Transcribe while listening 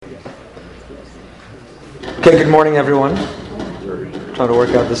Okay, good morning everyone. Trying to work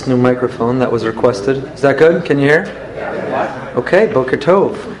out this new microphone that was requested. Is that good? Can you hear? Okay, Boker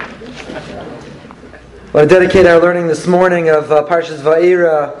Tov. I want to dedicate our learning this morning of Parshas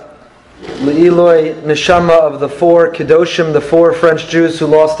Va'era Le'iloi Neshama of the four Kedoshim, the four French Jews who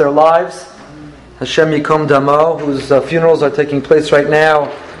lost their lives. Hashem Yikom Damo, whose funerals are taking place right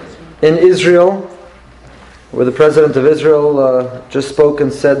now in Israel, where the President of Israel just spoke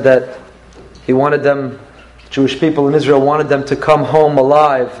and said that he wanted them, Jewish people in Israel wanted them to come home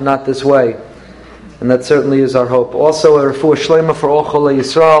alive, not this way. And that certainly is our hope. Also, a refuah shlema for all Cholei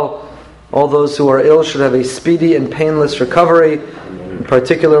Yisrael. All those who are ill should have a speedy and painless recovery. In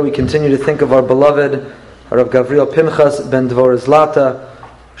particular, we continue to think of our beloved Rav Gavriel Pinchas ben Dvor Zlata,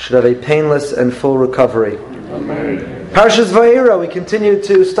 should have a painless and full recovery. Amen. Parshas Va'era, we continue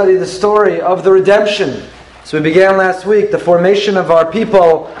to study the story of the redemption. So we began last week the formation of our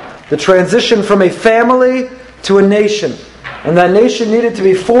people, the transition from a family to a nation. And that nation needed to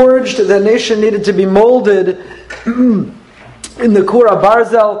be forged, that nation needed to be molded in the Kura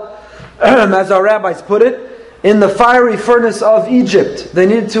Barzel, as our rabbis put it, in the fiery furnace of Egypt. They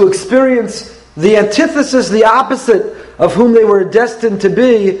needed to experience the antithesis, the opposite of whom they were destined to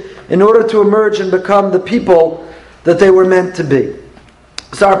be, in order to emerge and become the people that they were meant to be.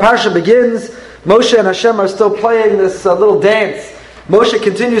 So our parsha begins. Moshe and Hashem are still playing this little dance. Moshe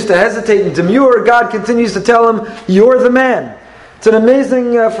continues to hesitate and demur. God continues to tell him, "You're the man." It's an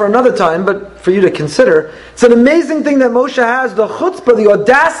amazing, for another time, but for you to consider, it's an amazing thing that Moshe has, the chutzpah, the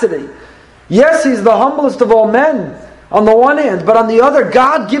audacity. Yes, he's the humblest of all men, on the one hand, but on the other,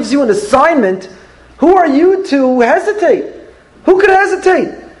 God gives you an assignment. Who are you to hesitate? Who could hesitate?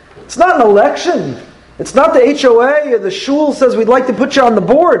 It's not an election. It's not the HOA or the shul says we'd like to put you on the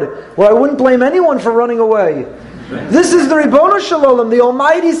board. Well, I wouldn't blame anyone for running away. This is the Ribono Shel Olam. The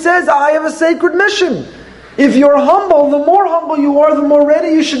Almighty says, I have a sacred mission. If you're humble, the more humble you are, the more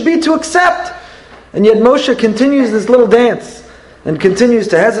ready you should be to accept. And yet Moshe continues this little dance and continues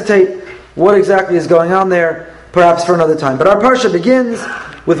to hesitate. What exactly is going on there? Perhaps for another time. But our parsha begins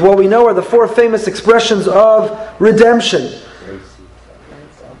with what we know are the four famous expressions of redemption.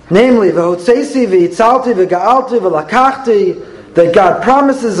 Namely, v'hotzeisi v'itzalti v'ga'alti v'lakachti, that God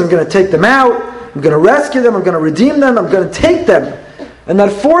promises, I'm going to take them out, I'm going to rescue them, I'm going to redeem them, I'm going to take them. And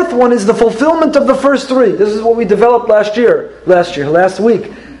that fourth one is the fulfillment of the first three. This is what we developed last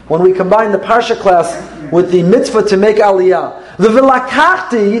week, when we combined the parsha class with the mitzvah to make aliyah. The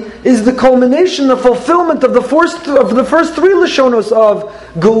v'lakachti is the culmination, the fulfillment of the first three lashonos of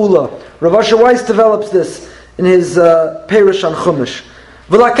Geula. Rav Asher Weiss develops this in his Perush on Chumash.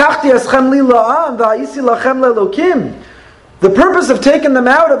 V'lakachti eschem li la'am v'ha'isi lachem le'elokim. The purpose of taking them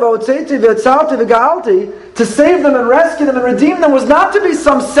out of Otzeiti v'etzalti v'ga'alti, to save them and rescue them and redeem them, was not to be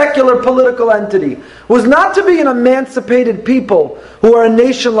some secular political entity, was not to be an emancipated people who are a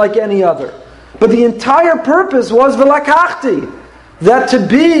nation like any other. But the entire purpose was v'lakachti, that to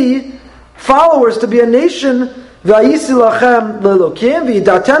be followers, to be a nation, v'ha'isi lachem le'elokim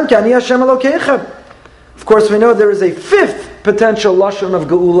v'yidatem ki ani Hashem Elokeichem. Of course, we know there is a fifth potential lashon of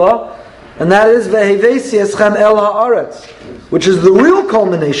Geula, and that is vehevesi eschem el haaretz, which is the real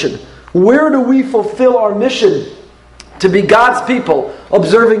culmination. Where do we fulfill our mission to be God's people,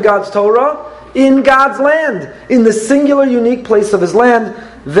 observing God's Torah in God's land, in the singular, unique place of His land?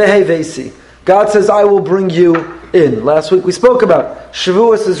 Vehevesi. God says, "I will bring you in." Last week we spoke about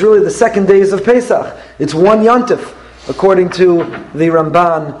Shavuos is really the second days of Pesach. It's one Yontif, according to the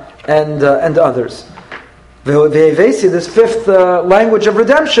Ramban and others. Vehevesi, this fifth language of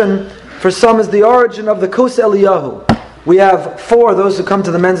redemption, for some is the origin of the Kos Eliyahu. We have four, those who come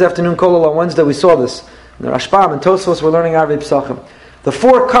to the men's afternoon kollel on Wednesday, we saw this. In the Rashbam and Tosfos, we're learning Arvei Pesachim. The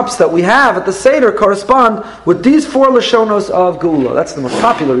four cups that we have at the Seder correspond with these four Lashonos of Geula. That's the most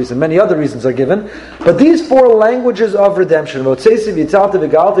popular reason. Many other reasons are given. But these four languages of redemption, Votzeisi, V'yitzalti,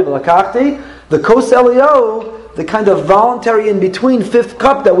 V'galti, V'lakachti, the Kos Eliyahu, the kind of voluntary in-between fifth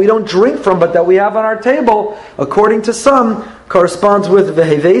cup that we don't drink from but that we have on our table, according to some, corresponds with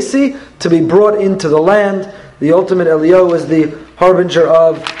Vehevesi, to be brought into the land. The ultimate Eliyahu is the harbinger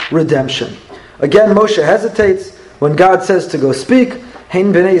of redemption. Again, Moshe hesitates when God says to go speak.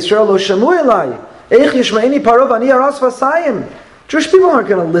 Hein b'nei Yisrael lo shamu elai, eich yishma'eni parov ani aras v'asayim. Jewish people aren't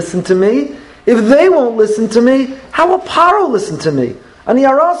going to listen to me. If they won't listen to me, how will Paro listen to me? Ani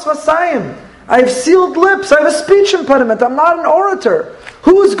aras v'asayim. I have sealed lips. I have a speech impediment. I'm not an orator.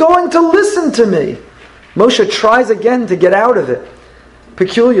 Who is going to listen to me? Moshe tries again to get out of it,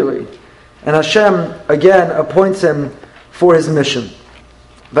 peculiarly. And Hashem again appoints him for his mission.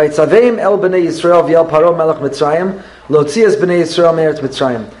 Vayitzaveim el b'nei Yisrael v'yel Paro melech Mitzrayim, lotzias b'nei Yisrael me'eretz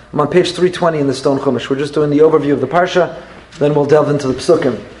Mitzrayim. I'm on page 320 in the Stone Chumash. We're just doing the overview of the Parsha, then we'll delve into the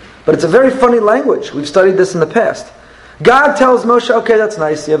Psukim. But it's a very funny language. We've studied this in the past. God tells Moshe, okay, that's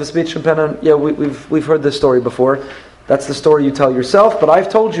nice. You have a speech impediment. Yeah, we've heard this story before. That's the story you tell yourself, but I've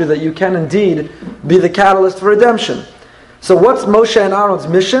told you that you can indeed be the catalyst for redemption. So what's Moshe and Aaron's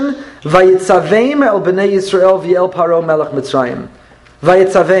mission? Vayitzaveim el bnei Yisrael v'el Paro melech Mitzrayim.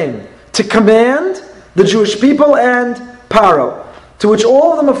 Vayitzaveim, to command the Jewish people and Paro. To which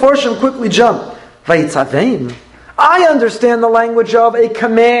all of the Meforshim quickly jump. Vayitzaveim? I understand the language of a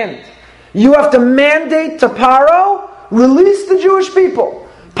command. You have to mandate to Paro, release the Jewish people.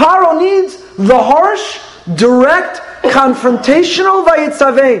 Paro needs the harsh, direct, confrontational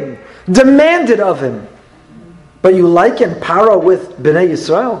Vayitzaveim, demanded of him. But you liken Paro with Bnei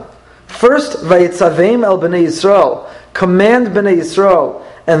Yisrael. First, Vayitzaveim el Bnei Yisrael, command Bnei Yisrael,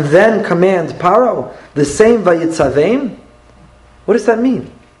 and then command Paro. The same Vayitzaveim? What does that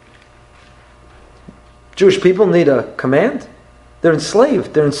mean? Jewish people need a command. They're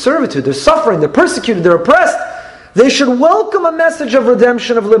enslaved, they're in servitude, they're suffering, they're persecuted, they're oppressed. They should welcome a message of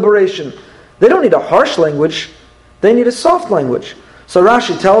redemption, of liberation. They don't need a harsh language, they need a soft language. So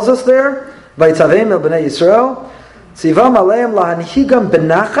Rashi tells us there, Vayitzaveim el Bnei Yisrael, Tzivam aleim lahanhigam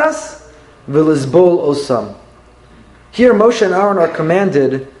benachas v'lizbol osam. Here Moshe and Aaron are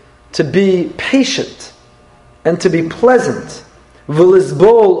commanded to be patient and to be pleasant.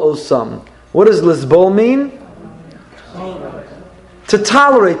 V'lizbol osam. What does lizbol mean? To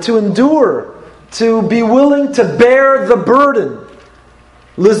tolerate, to endure, to be willing to bear the burden.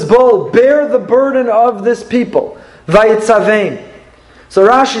 Lizbol, bear the burden of this people. Vayitzaveim. So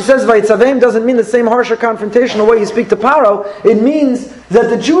Rashi says Vayitzaveim doesn't mean the same harsher confrontational way you speak to Paro. It means that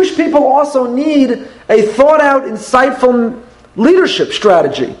the Jewish people also need a thought-out, insightful leadership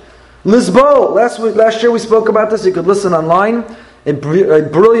strategy. Lizbol, last year we spoke about this, you could listen online. A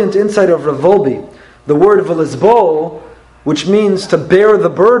brilliant insight of Rav Volbe. The word Lizbol, which means to bear the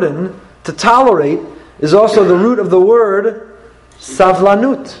burden, to tolerate, is also the root of the word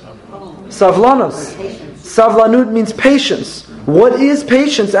Savlanut. Savlanos. Savlanut means patience. What is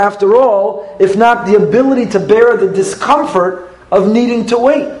patience, after all, if not the ability to bear the discomfort of needing to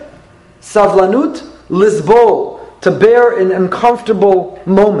wait? Savlanut, Lizbol, to bear an uncomfortable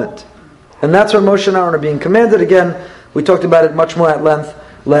moment. And that's where Moshe and Aaron are being commanded. Again, we talked about it much more at length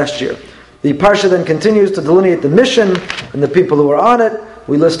last year. The Parsha then continues to delineate the mission and the people who are on it.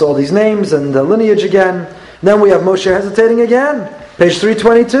 We list all these names and the lineage again. Then we have Moshe hesitating again. Page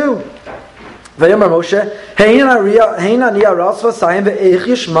 322. Vayamar Moshe,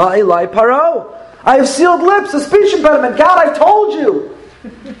 I have sealed lips, a speech impediment. God, I've told you.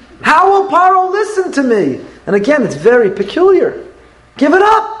 How will Paro listen to me? And again, it's very peculiar. Give it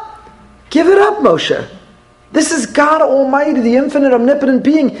up. Give it up, Moshe. This is God Almighty, the infinite, omnipotent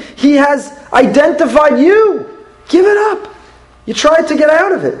being. He has identified you. Give it up. You tried to get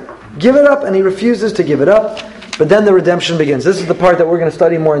out of it. Give it up, and he refuses to give it up. But then the redemption begins. This is the part that we're going to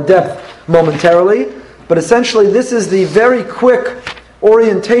study more in depth momentarily. But essentially, this is the very quick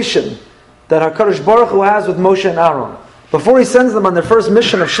orientation that HaKadosh Baruch Hu has with Moshe and Aaron. Before he sends them on their first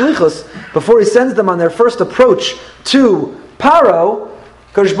mission of Shlichus, before he sends them on their first approach to Paro,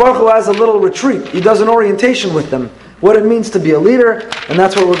 HaKadosh Baruch Hu has a little retreat. He does an orientation with them. What it means to be a leader, and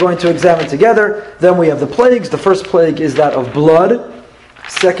that's what we're going to examine together. Then we have the plagues. The first plague is that of blood.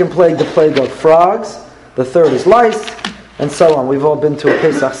 Second plague, the plague of frogs. The third is lice, and so on. We've all been to a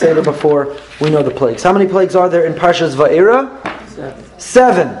Pesach Seder before. We know the plagues. How many plagues are there in Parshas Va'era?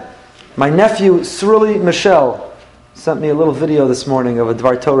 7. My nephew, Sruli Michel, sent me a little video this morning of a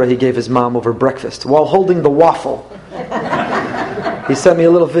Dvar Torah he gave his mom over breakfast while holding the waffle. He sent me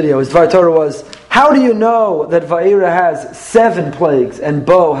a little video. His Dvar Torah was, how do you know that Va'era has 7 plagues and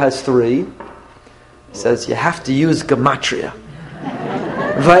Bo has 3? He says, you have to use gematria.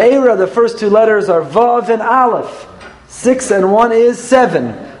 Va'era, the first 2 letters are Vav and Aleph. 6 and 1 is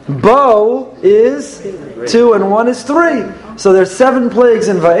 7. Bo is 2 and 1 is 3. So there's 7 plagues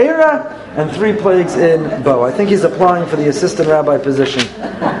in Va'era and 3 plagues in Bo. I think he's applying for the assistant rabbi position.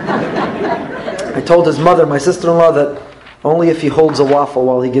 I told his mother, my sister-in-law, that only if he holds a waffle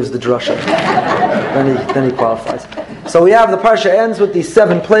while he gives the drasha, then he qualifies. So we have, the parsha ends with these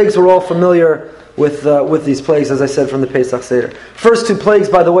 7 plagues. We're all familiar with these plagues, as I said, from the Pesach Seder. First 2 plagues,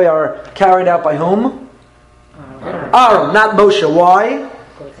 by the way, are carried out by whom? Aaron, not Moshe. Why?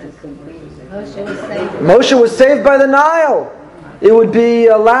 Moshe was saved by the Nile. It would be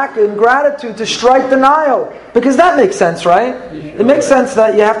a lack of gratitude to strike the Nile. Because that makes sense, right? It makes sense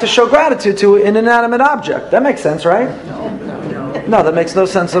that you have to show gratitude to an inanimate object. That makes sense, right? No, that makes no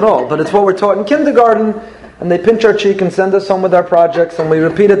sense at all. But it's what we're taught in kindergarten. and they pinch our cheek and send us home with our projects, and we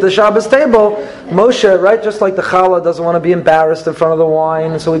repeat at the Shabbos table. Moshe, right, just like the challah doesn't want to be embarrassed in front of the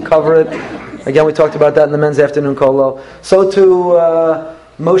wine, so we cover it. Again, we talked about that in the men's afternoon kolo. So too,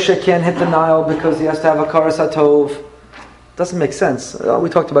 Moshe can't hit the Nile because he has to have a karas hatov. Doesn't make sense. We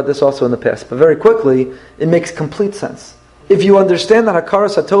talked about this also in the past, but very quickly, it makes complete sense. If you understand that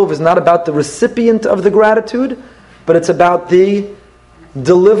hakaras hatov is not about the recipient of the gratitude, but it's about the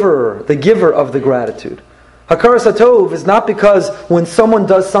deliverer, the giver of the gratitude. Hakaras hatov is not because when someone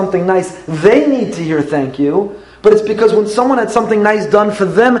does something nice, they need to hear thank you, but it's because when someone had something nice done for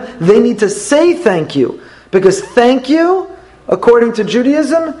them, they need to say thank you. Because thank you, according to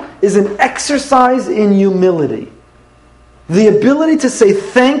Judaism, is an exercise in humility. The ability to say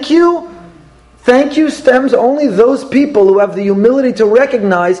thank you stems only those people who have the humility to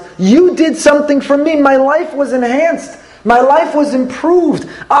recognize, you did something for me, my life was enhanced. My life was improved.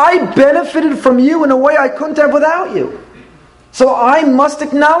 I benefited from you in a way I couldn't have without you. So I must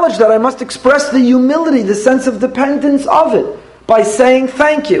acknowledge that. I must express the humility, the sense of dependence of it, by saying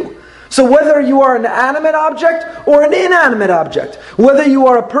thank you. So whether you are an animate object or an inanimate object, whether you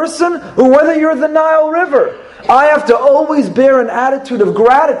are a person or whether you're the Nile River, I have to always bear an attitude of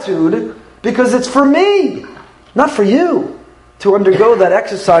gratitude because it's for me, not for you, to undergo that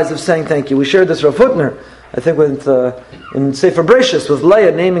exercise of saying thank you. We shared this Rav Hutner, I think in Sefer Bereshis, with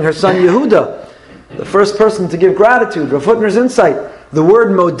Leah naming her son Yehuda, the first person to give gratitude. Rav Hutner's insight. The word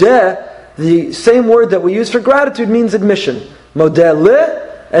modeh, the same word that we use for gratitude, means admission. Modeh le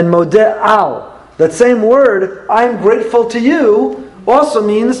and modeh al. That same word, I am grateful to you, also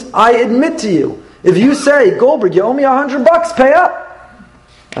means I admit to you. If you say, Goldberg, you owe me $100, pay up.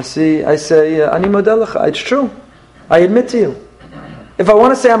 I say, Ani modeh lecha. It's true. I admit to you. If I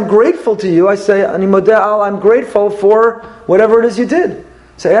want to say I'm grateful to you, I say, Ani modeh al, I'm grateful for whatever it is you did.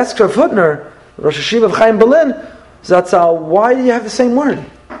 So I ask Rav Hutner, Rosh Hashiva of Chaim Berlin, Zatzal, why do you have the same word?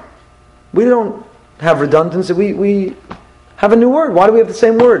 We don't have redundancy. We have a new word. Why do we have the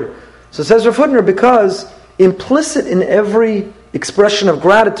same word? So says Rav Hutner, because implicit in every expression of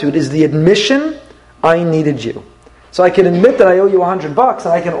gratitude is the admission, I needed you. So I can admit that I owe you $100, and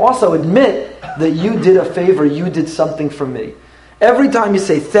I can also admit that you did a favor, you did something for me. Every time you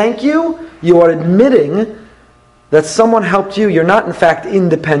say thank you, you are admitting that someone helped you. You're not in fact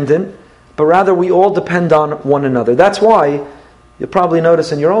independent, but rather we all depend on one another. That's why, you'll probably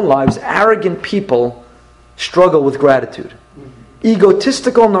notice in your own lives, arrogant people struggle with gratitude.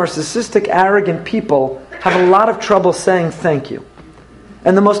 Egotistical, narcissistic, arrogant people have a lot of trouble saying thank you.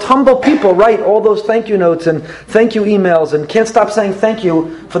 And the most humble people write all those thank you notes and thank you emails and can't stop saying thank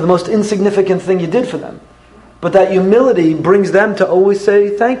you for the most insignificant thing you did for them. But that humility brings them to always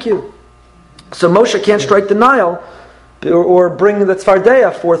say thank you. So Moshe can't strike the Nile or bring the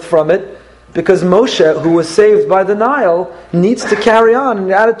Tzfardeya forth from it, because Moshe, who was saved by the Nile, needs to carry on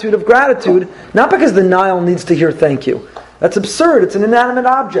an attitude of gratitude, not because the Nile needs to hear thank you. That's absurd. It's an inanimate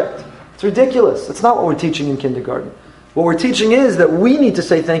object. It's ridiculous. It's not what we're teaching in kindergarten. What we're teaching is that we need to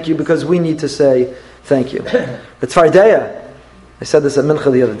say thank you because we need to say thank you. The Tzfardeya, I said this at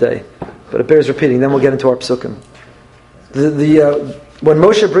Mincha the other day, but it bears repeating, then we'll get into our psukim. When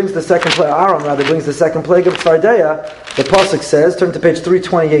Moshe brings the second plague, Aaron rather brings the second plague of Tzfardeya, the pasuk says, turn to page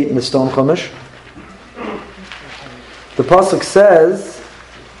 328 in the Stone Chumash. The pasuk says,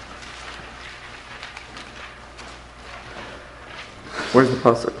 where's the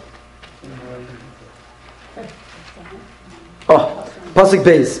pasuk? Oh, pasuk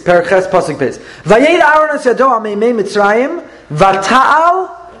beis, Perches pasuk beis. Vayed Aaron es yado al meimei Mitzrayim, vata'al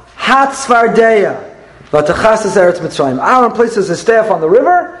hatzfardeya. Aaron places his staff on the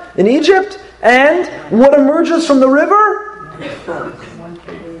river in Egypt, and what emerges from the river?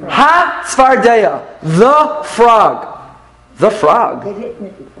 Ha-tzfardeya, the frog. The frog.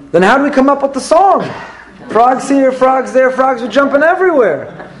 Then how do we come up with the song? Frogs here, frogs there, frogs are jumping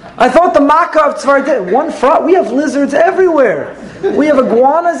everywhere. I thought the Makkah of Tzfardeya, one frog, we have lizards everywhere. We have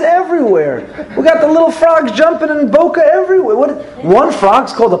iguanas everywhere. We got the little frogs jumping in Boca everywhere. One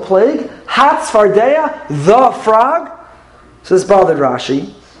frog's called a plague? Ha-tzfardeya, the frog? So this bothered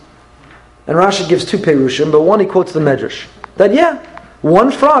Rashi. And Rashi gives two perushim, but one he quotes the Medrash. That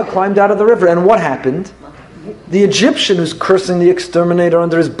one frog climbed out of the river, and what happened? The Egyptian who's cursing the exterminator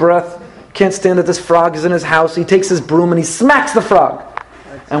under his breath, can't stand that this frog is in his house, he takes his broom and he smacks the frog.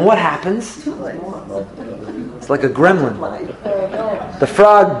 And what happens? It's like a gremlin. The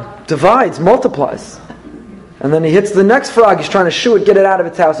frog divides, multiplies. And then he hits the next frog, he's trying to shoo it, get it out of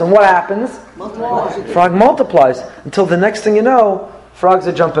its house. And what happens? Frog multiplies. Until the next thing you know, frogs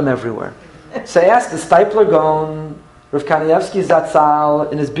are jumping everywhere. So I asked the Steipler Gaon, Rav Kanievsky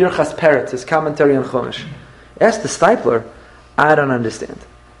Zatzal, in his Birchas Peretz, his commentary on Chumash. Asked the Stipler, I don't understand.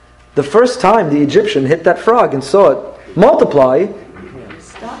 The first time the Egyptian hit that frog and saw it multiply,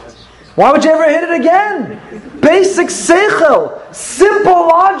 why would you ever hit it again? Basic seichel, simple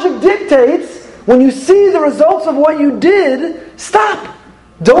logic dictates, when you see the results of what you did, stop.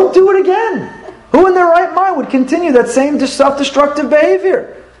 Don't do it again. Who in their right mind would continue that same self-destructive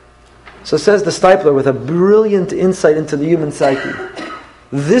behavior? So says the Stipler with a brilliant insight into the human psyche.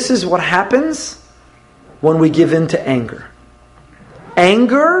 This is what happens when we give in to anger.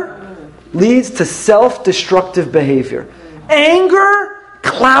 Anger leads to self-destructive behavior. Anger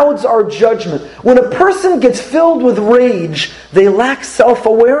clouds our judgment. When a person gets filled with rage, they lack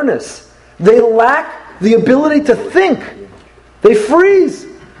self-awareness. They lack the ability to think. They freeze.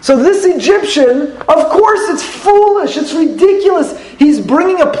 So this Egyptian, of course it's foolish, it's ridiculous. He's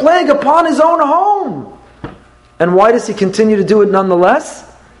bringing a plague upon his own home. And why does he continue to do it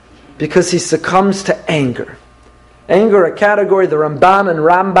nonetheless? Because he succumbs to anger. Anger, a category, the Ramban and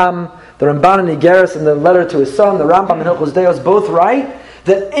Rambam, the Ramban and Igeris in the letter to his son, the Rambam and Hilchos Deos, both write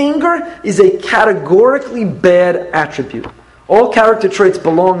that anger is a categorically bad attribute. All character traits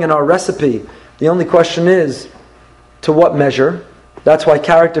belong in our recipe. The only question is, to what measure? That's why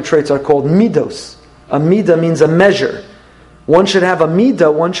character traits are called midos. A midah means a measure. One should have a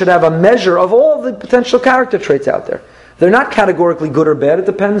midah, one should have a measure of all the potential character traits out there. They're not categorically good or bad. It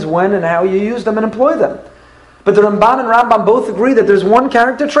depends when and how you use them and employ them. But the Ramban and Rambam both agree that there's one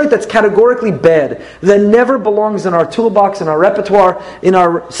character trait that's categorically bad, that never belongs in our toolbox, in our repertoire, in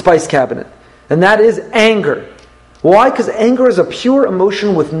our spice cabinet. And that is anger. Why? Because anger is a pure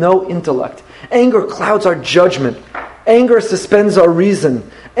emotion with no intellect. Anger clouds our judgment. Anger suspends our reason.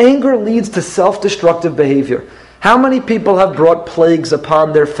 Anger leads to self-destructive behavior. How many people have brought plagues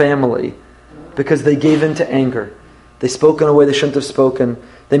upon their family because they gave in to anger? They spoke in a way they shouldn't have spoken.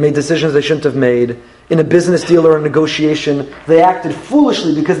 They made decisions they shouldn't have made. In a business deal or a negotiation, they acted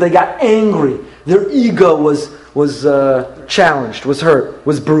foolishly because they got angry. Their ego was challenged, was hurt,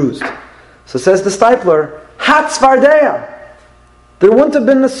 was bruised. So says the Stipler, Hat Svardeya. There wouldn't have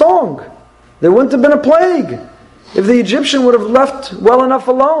been a song. There wouldn't have been a plague. If the Egyptian would have left well enough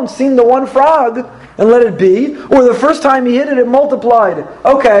alone, seen the one frog, and let it be, or the first time he hit it, it multiplied.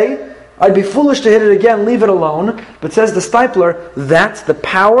 Okay, I'd be foolish to hit it again, leave it alone. But says the Stipler, that's the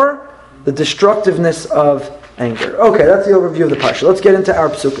power, the destructiveness of anger. Okay, that's the overview of the Parsha. Let's get into our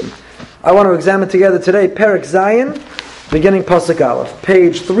psukim. I want to examine together today Perek Zayin, beginning Pasuk Aleph,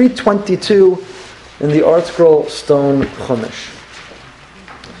 page 322 in the Art Scroll Stone Chumash.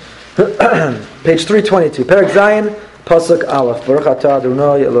 Page 322. Perek Zayin, Pasuk Aleph. Baruch atah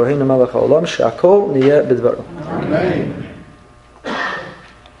Adonai Eloheinu melech haolam she'akol niyeh b'dvaro. Amen.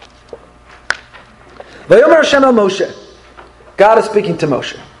 Vayomer Hashem el Moshe. God is speaking to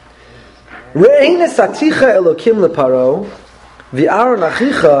Moshe. Re'ei nesaticha Elokim leparo, v'aron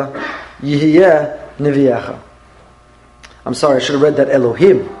achicha yihiyeh neviyecha. I'm sorry, I should have read that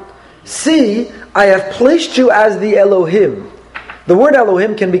Elohim. See, I have placed you as the Elohim. The word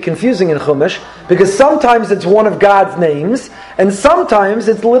Elohim can be confusing in Chumash because sometimes it's one of God's names and sometimes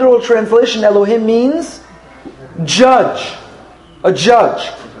its literal translation Elohim means judge, a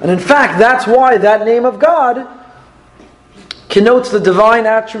judge. And in fact, that's why that name of God connotes the divine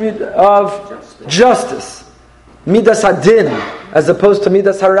attribute of justice. Midas Hadin as opposed to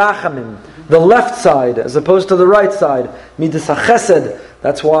Midas Harachamim. The left side as opposed to the right side. Midas HaChesed.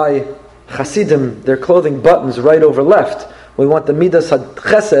 That's why Hasidim, their clothing buttons right over left. We want the Midas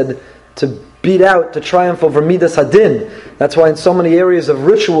HaChesed to beat out, to triumph over Midas Hadin. That's why in so many areas of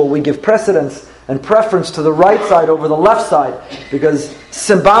ritual we give precedence and preference to the right side over the left side. Because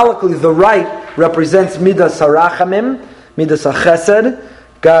symbolically the right represents Midas HaRachamim, Midas HaChesed,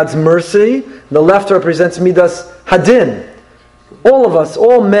 God's mercy. The left represents Midas Hadin. All of us,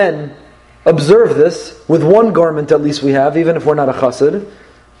 all men, observe this with one garment at least we have, even if we're not a chassid.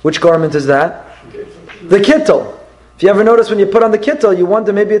 Which garment is that? The kittel. If you ever notice when you put on the kittel, you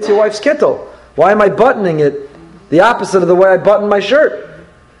wonder maybe it's your wife's kittel. Why am I buttoning it the opposite of the way I button my shirt?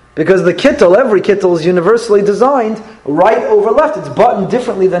 Because the kittel, every kittel is universally designed right over left. It's buttoned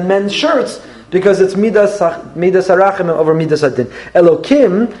differently than men's shirts because it's Midas HaRachim over Midas Hadin.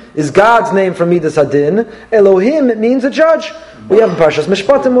 Elokim is God's name for Midas Hadin. Elohim, it means a judge. We have in Parshas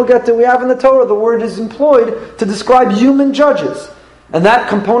Mishpatim, we'll get to, we have in the Torah, the word is employed to describe human judges. And that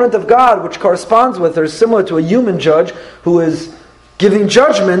component of God, which corresponds with or is similar to a human judge who is giving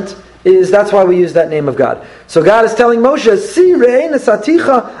judgment, that's why we use that name of God. So God is telling Moshe, see, Re'ei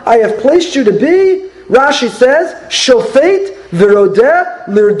nesaticha, I have placed you to be, Rashi says, Shofet v'rodeh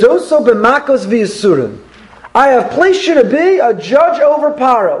lirdoso b'makos v'yisurim. I have placed you to be a judge over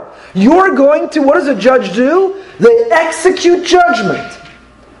Paro. You're going to, what does a judge do? They execute judgment.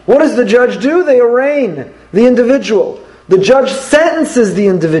 What does the judge do? They arraign the individual. The judge sentences the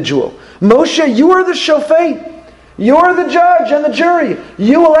individual. Moshe, you are the shofet. You are the judge and the jury.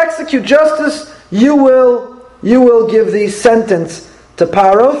 You will execute justice. You will give the sentence to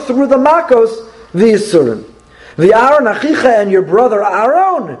Paro through the makos v'yisurim. V'Aaron achicha, and your brother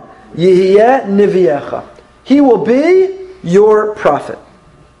Aaron, yihiyeh niviecha. He will be your prophet.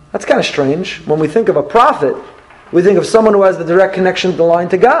 That's kind of strange. When we think of a prophet, we think of someone who has the direct connection to the line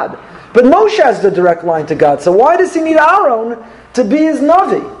to God. But Moshe has the direct line to God. So why does he need Aaron to be his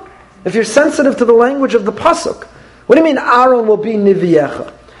Navi? If you're sensitive to the language of the Pasuk. What do you mean Aaron will be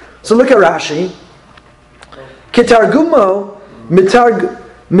Niviecha? So look at Rashi. Kitargumo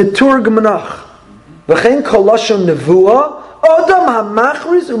miturgmanach. V'chein kol lashon nevuah Odam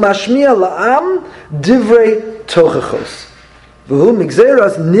hamachriz umashmiya la'am divrei tochachos. V'hu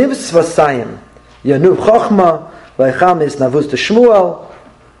migzeras niv svasayim. Yanuv chochma v'echam is navuz to Shmuel.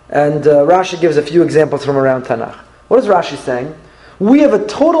 And Rashi gives a few examples from around Tanakh. What is Rashi saying? We have a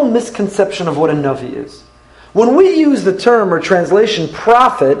total misconception of what a Navi is. When we use the term or translation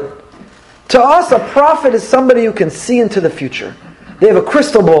prophet, to us a prophet is somebody who can see into the future. They have a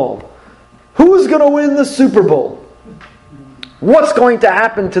crystal ball. Who's going to win the Super Bowl? What's going to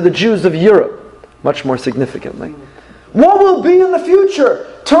happen to the Jews of Europe? Much more significantly. What will be in the future?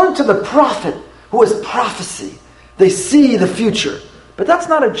 Turn to the prophet who has prophecy. They see the future. But that's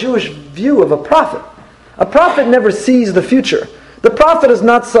not a Jewish view of a prophet. A prophet never sees the future. The prophet is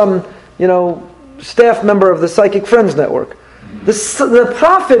not some, staff member of the Psychic Friends Network. The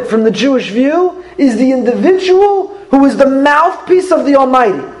prophet, from the Jewish view, is the individual who is the mouthpiece of the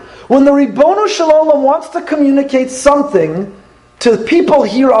Almighty. When the Ribbono Shel Olam wants to communicate something to people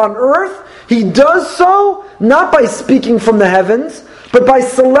here on earth, He does so not by speaking from the heavens, but by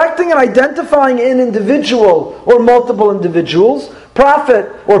selecting and identifying an individual or multiple individuals,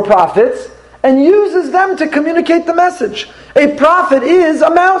 prophet or prophets, and uses them to communicate the message. A prophet is a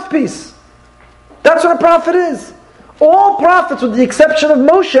mouthpiece. That's what a prophet is. All prophets, with the exception of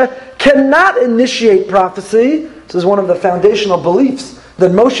Moshe, cannot initiate prophecy. This is one of the foundational beliefs,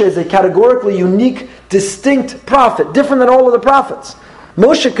 that Moshe is a categorically unique, distinct prophet, different than all of the prophets.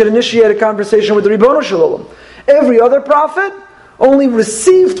 Moshe could initiate a conversation with the Ribbono Shel Olam. Every other prophet only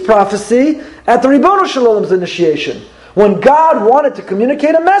received prophecy at the Ribbono Shel Olam's initiation. When God wanted to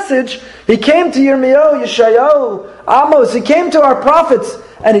communicate a message, He came to Yirmiyahu, Yeshayahu, Amos. He came to our prophets,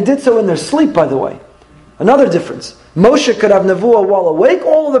 and He did so in their sleep, by the way. Another difference. Moshe could have nevuah while awake.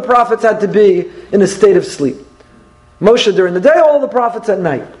 All of the prophets had to be in a state of sleep. Moshe during the day, all of the prophets at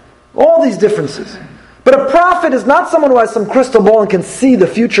night. All these differences. But a prophet is not someone who has some crystal ball and can see the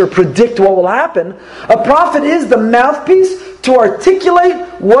future, predict what will happen. A prophet is the mouthpiece to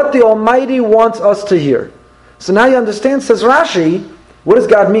articulate what the Almighty wants us to hear. So now you understand, says Rashi, what does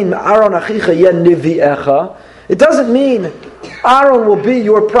God mean? Aaron achicha yen niviecha. It doesn't mean Aaron will be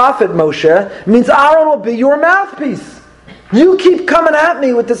your prophet, Moshe. It means Aaron will be your mouthpiece. You keep coming at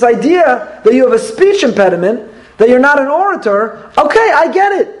me with this idea that you have a speech impediment, that you're not an orator. Okay, I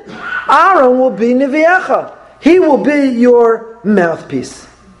get it. Aaron will be niviecha. He will be your mouthpiece.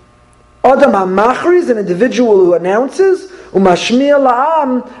 Adam HaMachri is an individual who announces, umashmiya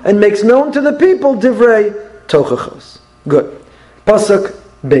la'am, and makes known to the people, divrei tochachos. Good. Pasuk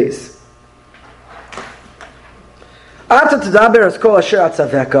Beis. Ata tadaber as kol asher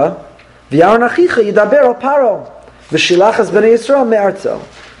atzaveka, v'Aaron achicha yidaber al Paro, v'shilachas b'nei Yisrael me'artzo.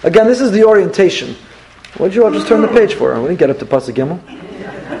 Again, this is the orientation. What did you all just turn the page for? We didn't get up to Pasuk Gimel.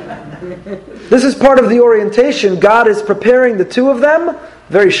 This is part of the orientation. God is preparing the two of them.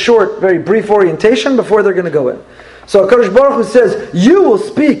 Very short, very brief orientation before they're going to go in. So HaKadosh Baruch Hu says, you will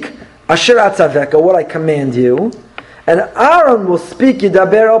speak asher atzaveka, what I command you, and Aaron will speak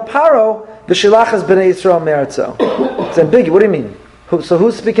yidaber al Paro, v'shilachas b'nei Yisrael me'artzo. It's ambiguous. What do you mean? So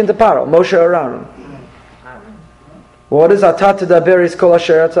who's speaking to Paro? Moshe or Aaron? What is atat tadaber is kol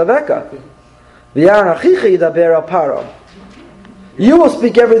asher atzaveka? V'Aaron achicha yidaber al Paro. You will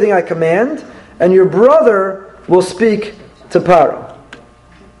speak everything I command, and your brother will speak to Paro.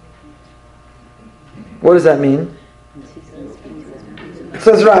 What does that mean? It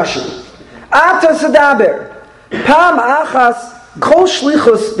says Rashi, Ata sedaber, pam achas kol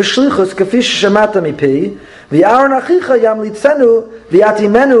shlichus v'shlichus kafi shemata mipi, v'Aaron achicha yamlitzenu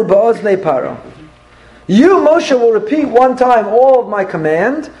v'yatimenu ba'oznei Paro. You, Moshe, will repeat one time all of my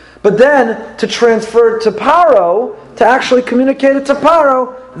command, but then to transfer it to Paro, to actually communicate it to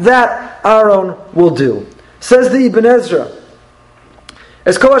Paro, that Aaron will do. Says the Ibn Ezra,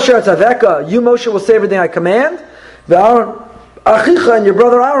 As kol asher tzaveka, you Moshe will say everything I command. Ve'Aaron Achicha and your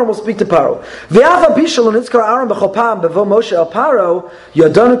brother Aaron will speak to Paro. Ve'afa bishal unitzkar Aaron b'chol pam bevo Moshe el Paro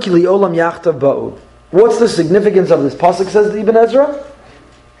yadanu ki li'olam yachtav ba'u. What's the significance of this pasuk? Says the Ibn Ezra.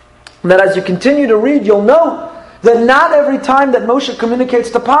 That as you continue to read, you'll know that not every time that Moshe communicates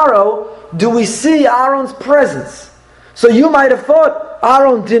to Paro do we see Aaron's presence. So you might have thought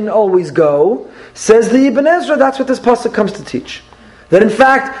Aaron didn't always go. Says the Ibn Ezra, that's what this pasuk comes to teach. That in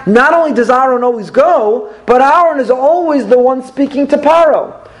fact, not only does Aaron always go, but Aaron is always the one speaking to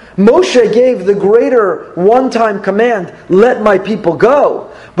Paro. Moshe gave the greater one-time command, let my people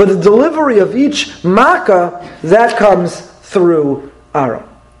go. But the delivery of each makkah, that comes through Aaron.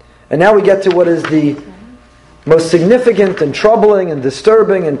 And now we get to what is the most significant and troubling and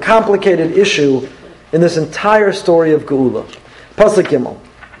disturbing and complicated issue in this entire story of Geula. Pasuk Gimel.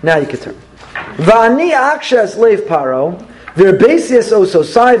 Now you can turn. Va'ani akshes leiv Paro, v'rbesias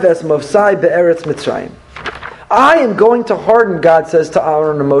ososai v'esmovsai be'eretz Mitzrayim. I am going to harden, God says to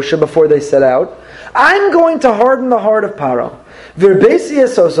Aaron and Moshe before they set out, I'm going to harden the heart of Paro.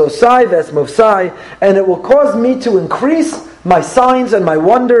 V'rbesias ososai v'esmovsai, and it will cause me to increase my signs and my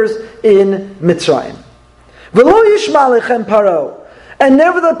wonders in Mitzrayim. V'lo yishma lechem Paro. And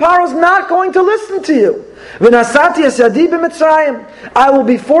nevertheless, Paro is not going to listen to you. V'nasati es yadi b'Mitzrayim. I will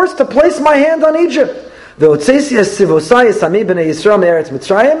be forced to place my hand on Egypt. V'otzesi es tzivosai es ami b'nei Yisrael me'eretz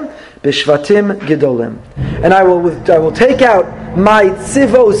Mitzrayim b'shvatim gedolim. And I will take out my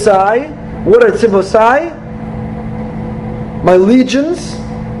tzivosai. What are tzivosai? My legions.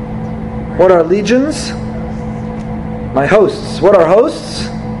 What are legions? My hosts. What are hosts?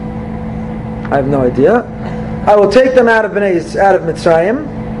 I have no idea. I will take them out of Mitzrayim,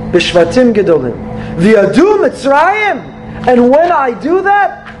 b'shvatim gedolim. V'yadu Mitzrayim, and when I do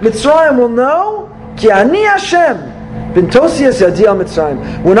that, Mitzrayim will know ki ani Hashem b'ntosias yadi al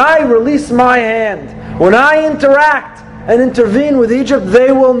Mitzrayim. When I release my hand, when I interact and intervene with Egypt,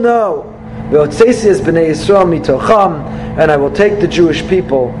 they will know. V'otzesias b'nei Yisrael mitocham, and I will take the Jewish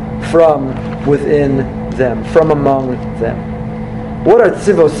people from within them, from among them. What are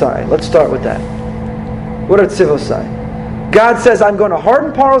tzivosai? Let's start with that. What are tzivosai? God says, I'm going to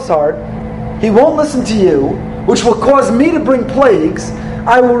harden Paro's heart. He won't listen to you, which will cause me to bring plagues.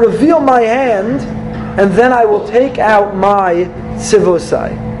 I will reveal my hand, and then I will take out my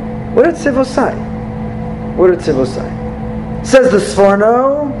tzivosai. What are tzivosai? What are tzivosai? Says the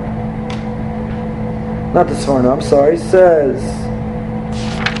Sforno. Not the Sforno, I'm sorry. Says...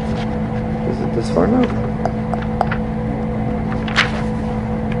 Is it the Sforno?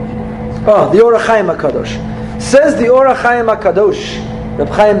 Oh, the Orach Chaim HaKadosh. Says the Orach Chaim HaKadosh, Reb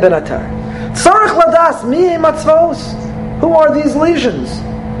Chaim ben Atar. Tzarech ladas mi hem hatzvaos. Who are these legions?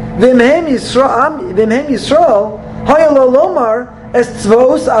 V'imhem Yisrael, hayalo lomar es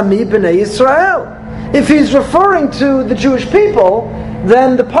tzvaos ami b'nei Yisrael. If he's referring to the Jewish people,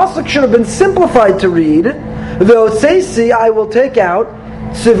 then the pasuk should have been simplified to read, V'otzeisi, I will take out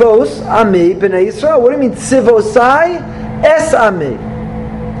tzivos ami b'nei Yisrael. What do you mean tzivosai es ami?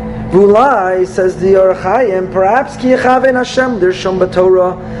 Vulai, says the Orach Chaim, perhaps ki yechaven Hashem dirshom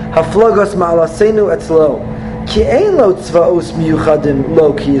b'Torah haflagos ma'alasenu etzlo ki ein lo tzvaos miyuchadim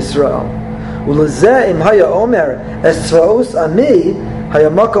lo ki Yisrael ulezeh im haya omer es tzvaos ami haya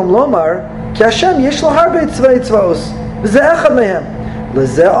makom lomar ki Hashem yesh lo harbe tzvaos v'zeh echad mehem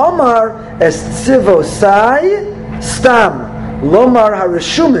lezeh omar es tzivosai stam lomar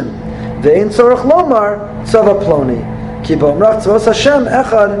harishumim ve'ein tzorach lomar tzava ploni ki b'omrach tzvaos Hashem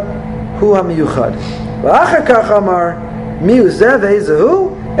echad hu hamiyuchad. V'achar kach amar mi uzeh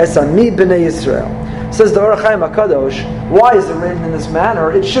ve'ezehu es ami b'nei Yisrael. Says the Orach Chaim HaKadosh, why is it written in this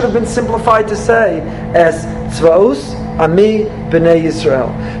manner? It should have been simplified to say es tzvaos ami b'nei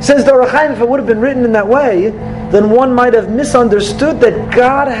Yisrael. Says the Orach Chaim, if it would have been written in that way, then one might have misunderstood that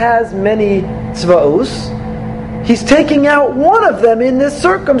God has many tzvaos. He's taking out one of them in this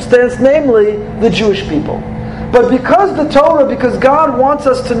circumstance, namely the Jewish people. But because because God wants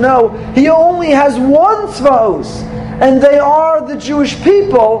us to know, He only has one tzvaos, and they are the Jewish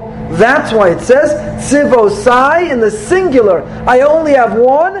people. That's why it says tzivosai in the singular. I only have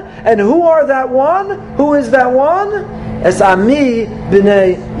one, and who are that one? Who is that one? Es ami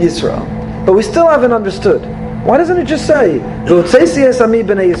b'nei Yisrael. But we still haven't understood. Why doesn't it just say v'otzeisi es ami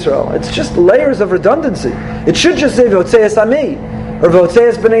b'nei Yisrael? It's just layers of redundancy. It should just say v'otzei es ami, or v'otzei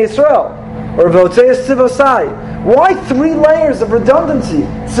es b'nei Yisrael, or v'otzei es tzivosai. Why 3 layers of redundancy?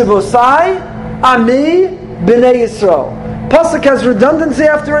 Tzivosai, ami, b'nei Yisrael. Pasuk has redundancy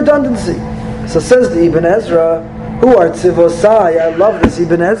after redundancy. So says the Ibn Ezra, who are tzivosai? I love this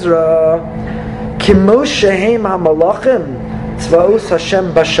Ibn Ezra. Kimo shehem hamalachim Tzvaos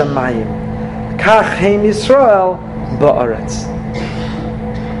Hashem b'shamayim, kach heim Yisrael ba'aretz.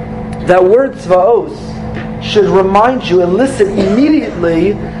 That word tzvaos should remind you, elicit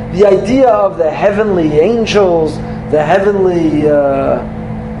immediately the idea of the heavenly angels, the heavenly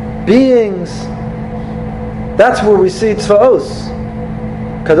beings. That's where we see tzvaos.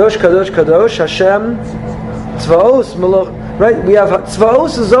 Kadosh, Kadosh, Kadosh, Hashem, tzvaos, Malach. Right? We have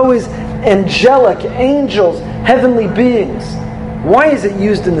tzvaos is always angelic, angels, heavenly beings. Why is it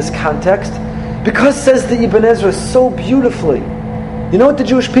used in this context? Because, says the Ibn Ezra so beautifully, you know what the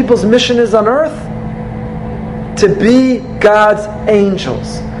Jewish people's mission is on earth? To be God's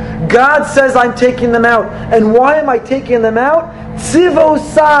angels. God says, I'm taking them out. And why am I taking them out?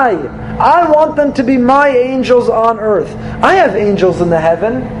 Tzivosai. I want them to be my angels on earth. I have angels in the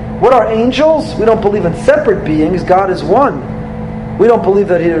heaven. What are angels? We don't believe in separate beings. God is one. We don't believe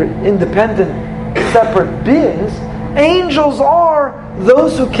that they're independent, separate beings. Angels are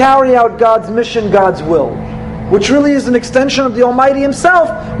those who carry out God's mission, God's will, which really is an extension of the Almighty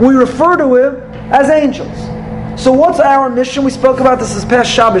Himself. We refer to Him as angels. So what's our mission? We spoke about this past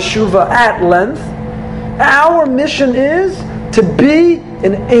Shabbos Shuvah at length. Our mission is to be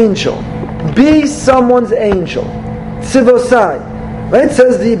an angel. Be someone's angel. Tzivosai. Right? It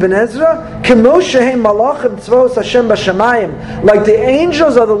says the Ibn Ezra, like the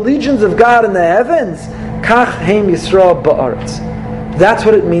angels are the legions of God in the heavens, kach heim Yisrael ba'aretz. That's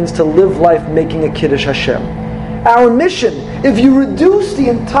what it means to live life making a Kiddush Hashem. Our mission, if you reduce the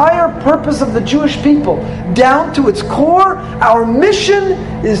entire purpose of the Jewish people down to its core, our mission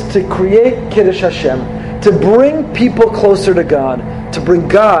is to create Kiddush Hashem, to bring people closer to God, to bring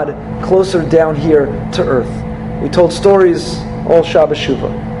God closer down here to earth. We told stories all Shabbos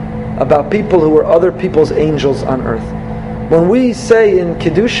Shuvah about people who were other people's angels on earth. When we say in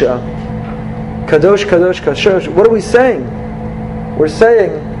Kedusha, Kadosh, Kadosh, Kadosh, what are we saying? We're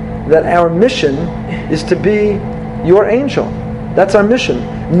saying that our mission is to be your angel. That's our mission.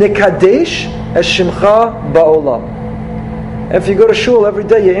 Nikadesh es shimcha ba'olam. If you go to shul every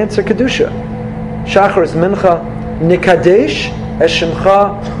day, you answer Kedusha. Shacharis Mincha, Nikadesh es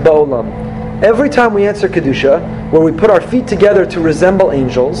shimcha ba'olam. Every time we answer Kedusha, where we put our feet together to resemble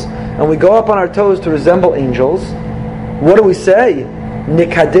angels, and we go up on our toes to resemble angels, what do we say?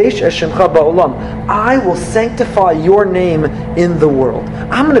 Nikadesh es shimcha ba'olam. I will sanctify your name in the world.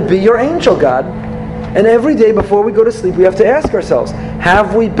 I'm going to be your angel, God. And every day before we go to sleep, we have to ask ourselves,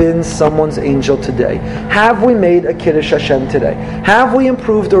 have we been someone's angel today? Have we made a Kiddush Hashem today? Have we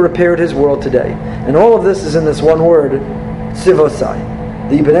improved or repaired His world today? And all of this is in this one word, Tzivosai.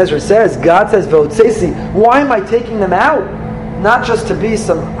 The Ibn Ezra says, God says, V'otzesi, why am I taking them out? Not just to be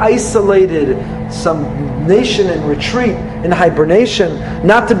some isolated, some nation in retreat, in hibernation,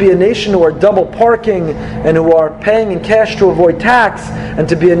 not to be a nation who are double parking and who are paying in cash to avoid tax, and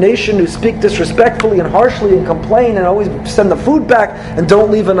to be a nation who speak disrespectfully and harshly and complain and always send the food back and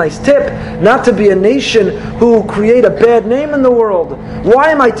don't leave a nice tip, not to be a nation who create a bad name in the world. Why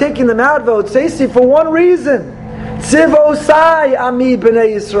am I taking them out, V'otzesi? For one reason. Tzivosai ami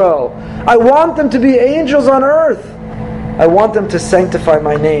b'nei Yisrael. I want them to be angels on earth. I want them to sanctify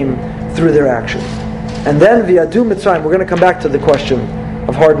my name through their actions. And then v'yadu Mitzrayim, we're going to come back to the question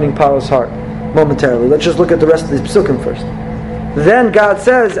of hardening Paro's heart momentarily. Let's just look at the rest of these psukim first. Then God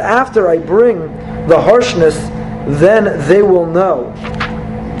says, after I bring the harshness, then they will know.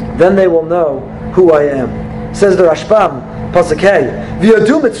 Then they will know who I am. Says the Rashbam, Pasuk Hey,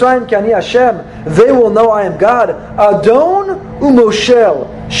 v'yadu Mitzrayim ki ani Hashem. They will know I am God. Adon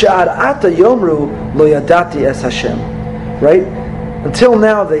u'moshel she'ad ata yomru lo yadati es Hashem. Right? Until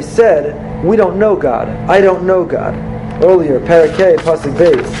now they said, we don't know God. I don't know God. Earlier, Parakeh, Pasuk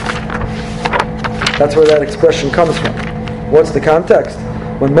Beis. That's where that expression comes from. What's the context?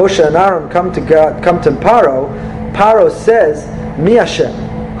 When Moshe and Aaron come to Paro, Paro says, Mi Hashem.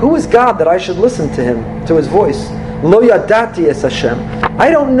 Who is God that I should listen to Him, to His voice? Lo yadati es Hashem. I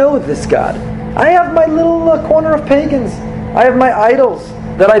don't know this God. I have my little corner of pagans. I have my idols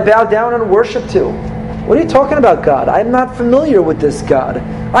that I bow down and worship to. What are you talking about, God? I'm not familiar with this God.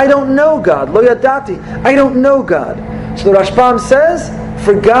 I don't know God. Lo yadati. I don't know God. So the Rashbam says,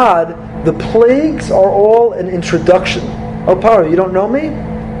 for God, the plagues are all an introduction. Oh, Paro, you don't know me?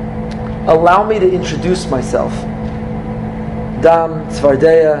 Allow me to introduce myself. Dam,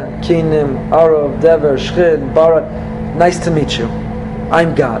 Tzvardeya, Kinim, Arov, Dever, Shchin, Bara. Nice to meet you.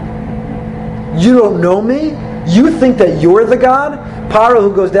 I'm God. You don't know me? You think that you're the God? Paro,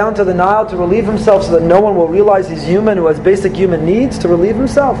 who goes down to the Nile to relieve himself so that no one will realize he's human, who has basic human needs to relieve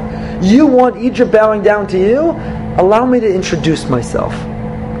himself. You want Egypt bowing down to you? Allow me to introduce myself.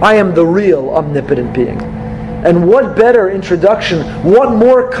 I am the real omnipotent being. And what better introduction, what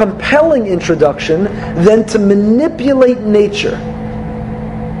more compelling introduction than to manipulate nature?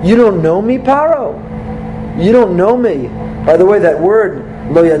 You don't know me, Paro? You don't know me. By the way, that word,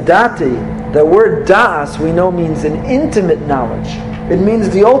 lo yadati, that word da'as, we know means an intimate knowledge. It means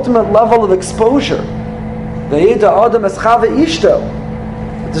the ultimate level of exposure. There's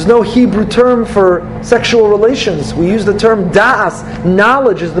no Hebrew term for sexual relations. We use the term da'as.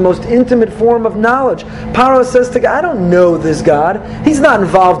 Knowledge is the most intimate form of knowledge. Paro says to God, I don't know this God. He's not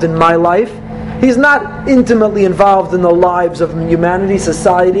involved in my life. He's not intimately involved in the lives of humanity,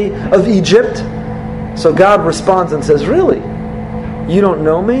 society, of Egypt. So God responds and says, really? You don't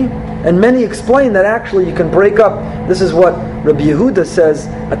know me? And many explain that actually you can break up. This is what Rabbi Yehuda says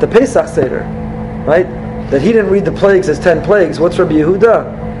at the Pesach Seder, right? That he didn't read the plagues as 10 plagues. What's Rabbi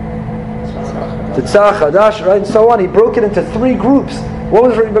Yehuda? Tetzach, Hadash, right? And so on. He broke it into 3 groups. What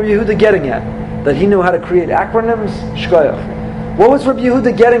was Rabbi Yehuda getting at? That he knew how to create acronyms? Shkoyach. What was Rabbi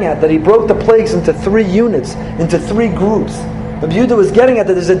Yehuda getting at? That he broke the plagues into 3 units, into 3 groups. Rabbi Yehuda was getting at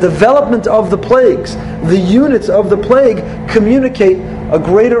that there's a development of the plagues. The units of the plague communicate a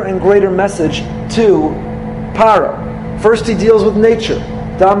greater and greater message to Paro. First he deals with nature,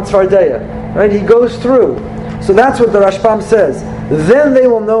 Dam Tzvardeya, right? He goes through. So that's what the Rashbam says. Then they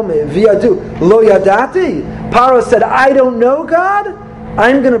will know me. V'yadu lo yadati. Paro said, I don't know God.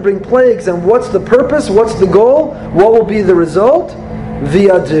 I'm going to bring plagues, and what's the purpose? What's the goal? What will be the result?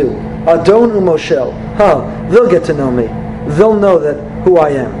 V'yadu Adon u'moshel. They'll get to know me. They'll know who I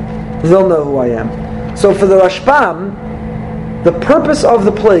am. They'll know who I am. So for the Rashbam, the purpose of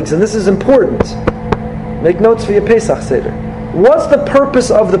the plagues, and this is important, make notes for your Pesach Seder. What's the purpose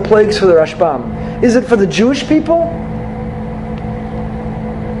of the plagues for the Rashbam? Is it for the Jewish people?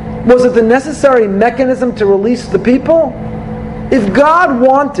 Was it the necessary mechanism to release the people? If God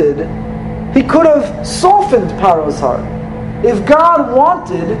wanted, He could have softened Paro's heart. If God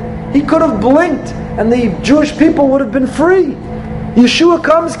wanted, He could have blinked and the Jewish people would have been free. Yeshua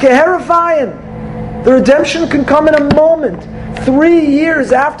comes Keheravayin. The redemption can come in a moment. 3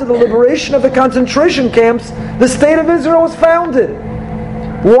 years after the liberation of the concentration camps, the state of Israel was founded.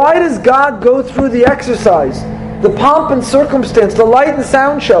 Why does God go through the exercise, the pomp and circumstance, the light and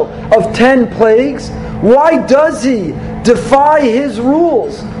sound show of 10 plagues? Why does He defy His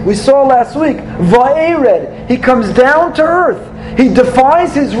rules? We saw last week, Va'ered, He comes down to earth. He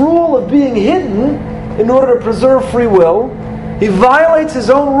defies His rule of being hidden in order to preserve free will. He violates His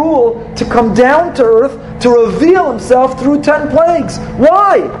own rule to come down to earth to reveal Himself through 10 plagues.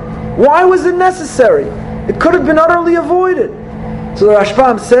 Why? Why was it necessary? It could have been utterly avoided. So the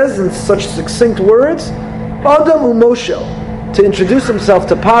Rashbam says in such succinct words, Adam u'Moshel, to introduce himself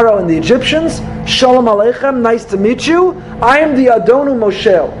to Paro and the Egyptians. Shalom Aleichem, nice to meet you. I am the Adonu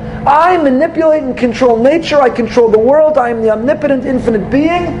Moshel. I manipulate and control nature. I control the world. I am the omnipotent, infinite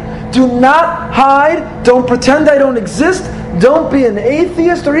being. Do not hide. Don't pretend I don't exist. Don't be an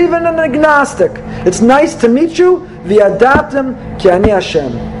atheist or even an agnostic. It's nice to meet you. V'yadatem ki ani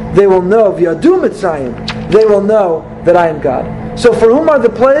Hashem. They will know. V'yadu Mitzrayim. They will know that I am God. So for whom are the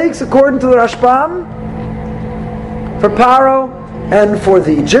plagues according to the Rashbam? For Paro and for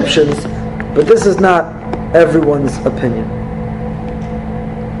the Egyptians, but this is not everyone's opinion.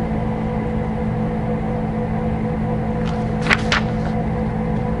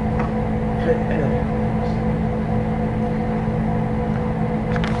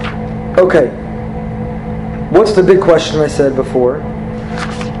 Okay, what's the big question I said before?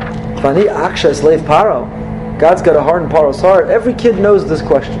 Fani Aksha slave Paro. God's got to harden Paro's heart. Every kid knows this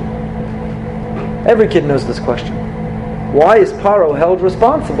question. Every kid knows this question. Why is Paro held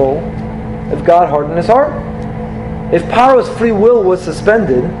responsible if God hardened his heart? If Paro's free will was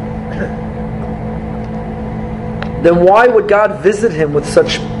suspended, then why would God visit him with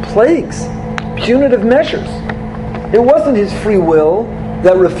such plagues, punitive measures? It wasn't his free will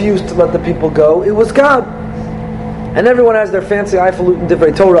that refused to let the people go. It was God. And everyone has their fancy highfalutin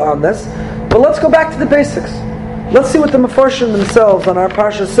divrei Torah on this. But let's go back to the basics. Let's see what the Mefarshim themselves on our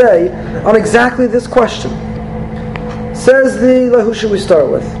Parsha say on exactly this question. Says who should we start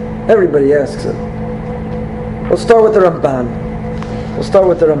with? Everybody asks it. We'll start with the Ramban.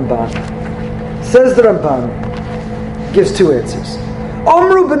 Says the Ramban, gives 2 answers.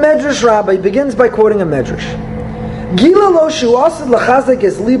 Omru b'medrash Rabbi, begins by quoting a medrash. Gila lo shu asad lachazek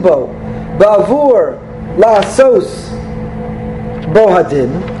es libo ba'avur la'asos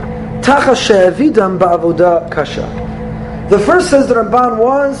bohadin tacha she'avidam ba'avoda kasha. The first, says the Ramban,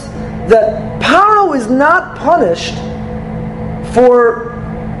 was that Paro is not punished for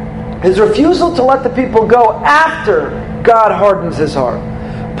his refusal to let the people go after God hardens his heart.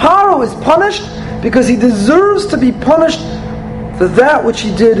 Paro is punished because he deserves to be punished for that which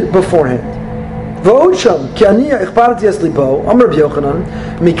he did beforehand. Rabbi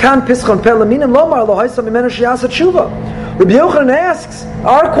Yochanan asks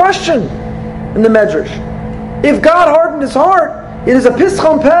our question in the Medrash. If God hardened his heart, it is a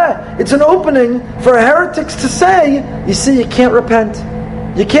pischon peh. It's an opening for heretics to say, you see, you can't repent.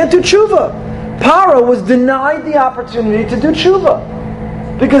 You can't do tshuva. Paro was denied the opportunity to do tshuva.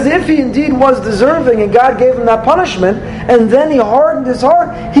 Because if he indeed was deserving and God gave him that punishment, and then he hardened his heart,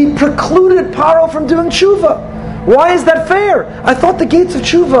 he precluded Paro from doing tshuva. Why is that fair? I thought the gates of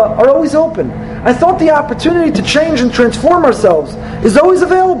tshuva are always open. I thought the opportunity to change and transform ourselves is always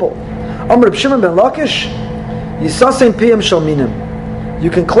available. Amr Reb Shimon ben Lakish, Yisasein piyam shel minim. You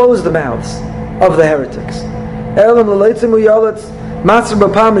can close the mouths of the heretics. Elam l'leitzim u'yaletz matzah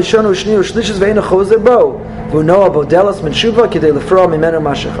b'pam rishon u'shni u'shlishis ve'ena chozer bo v'unoa bodelas min shuva k'dei lefra mimenu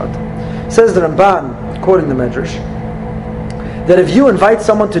mashachat. Says the Ramban, quoting the Medrash, that if you invite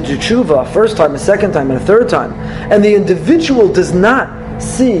someone to do tshuva a first time, a second time, and a third time, and the individual does not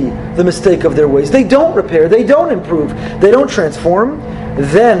see the mistake of their ways, they don't repair, they don't improve, they don't transform,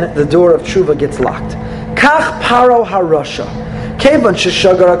 then the door of tshuva gets locked. Kach paro harasha. Kevan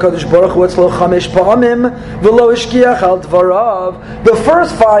sheshagar HaKadosh Baruch Hu etzlo chamesh pa'amim v'lo ishkiach al dvarav. The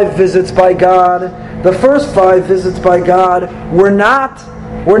first 5 visits by God were not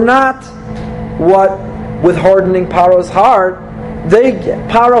what with hardening Paro's heart.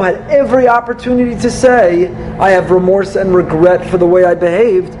 Paro had every opportunity to say, I have remorse and regret for the way I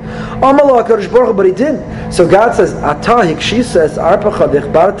behaved. Amallah HaKadosh Baruch Hu, but he didn't. So God says, Ata hikshi says, Arpacha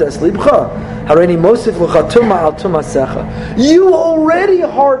dechbarta es libcha, hareini mosif l'cha tuma al tumasecha. You already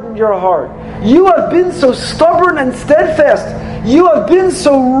hardened your heart. You have been so stubborn and steadfast. You have been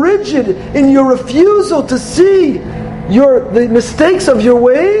so rigid in your refusal to see the mistakes of your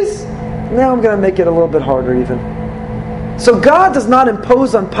ways. Now I'm going to make it a little bit harder even. So God does not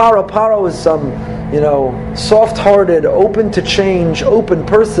impose on Paro. Paro is some, soft-hearted, open to change, open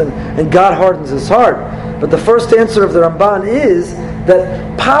person, and God hardens his heart. But the first answer of the Ramban is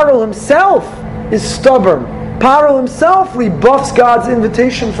that Paro himself is stubborn. Paro himself rebuffs God's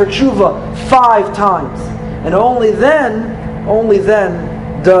invitation for tshuva 5 times. And only then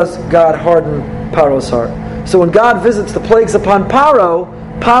does God harden Paro's heart. So when God visits the plagues upon Paro,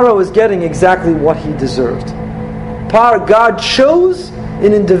 Paro is getting exactly what he deserved. God chose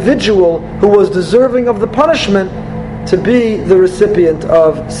an individual who was deserving of the punishment to be the recipient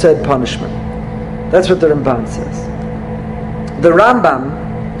of said punishment. That's what the Ramban says. The Rambam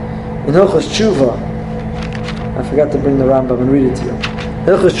in Hilchos Tshuva, I forgot to bring the Rambam and read it to you.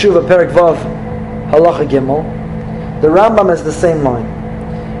 Hilchos Tshuva Perek Vav Halacha Gimel. The Rambam has the same line,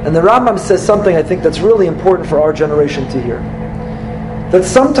 and the Rambam says something I think that's really important for our generation to hear. That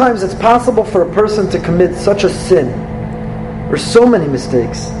sometimes it's possible for a person to commit such a sin, or so many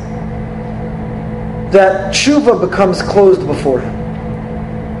mistakes, that tshuva becomes closed before him.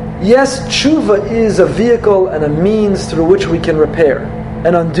 Yes, tshuva is a vehicle and a means through which we can repair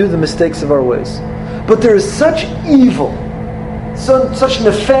and undo the mistakes of our ways. But there is such evil, such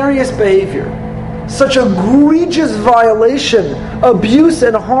nefarious behavior, such egregious violation, abuse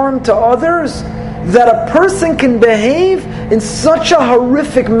and harm to others, that a person can behave in such a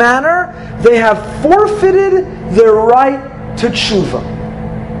horrific manner, they have forfeited their right to tshuva.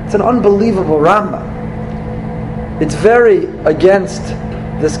 It's an unbelievable Rambam. It's very against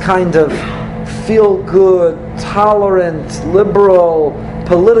this kind of feel-good, tolerant, liberal,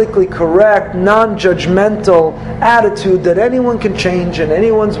 politically correct, non-judgmental attitude that anyone can change and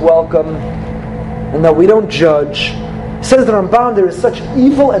anyone's welcome, and that we don't judge. Says the Rambam, there is such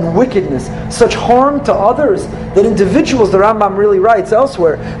evil and wickedness, such harm to others, that individuals, the Rambam really writes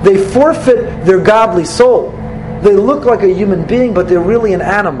elsewhere, they forfeit their godly soul. They look like a human being, but they're really an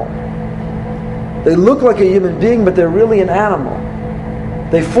animal. They look like a human being, but they're really an animal.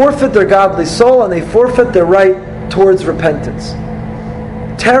 They forfeit their godly soul, and they forfeit their right towards repentance.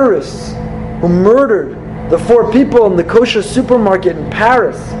 Terrorists who murdered the 4 people in the kosher supermarket in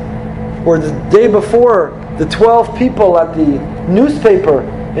Paris, or the day before, the 12 people at the newspaper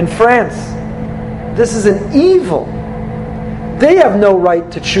in France. This is an evil. They have no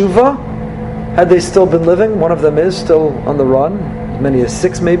right to tshuva. Had they still been living, one of them is still on the run. As many as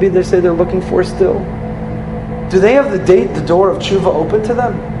 6 maybe they say they're looking for still. Do they have the door of tshuva open to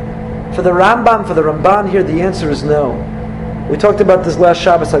them? For the Ramban here, the answer is no. We talked about this last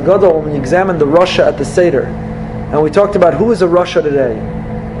Shabbos Hagadol when we examined the Rasha at the Seder. And we talked about who is a Rasha today.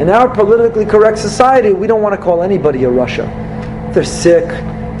 In our politically correct society, we don't want to call anybody a Rasha. They're sick,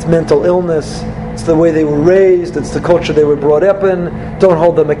 it's mental illness, it's the way they were raised, it's the culture they were brought up in, don't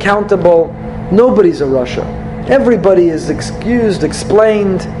hold them accountable. Nobody's a Russia. Everybody is excused,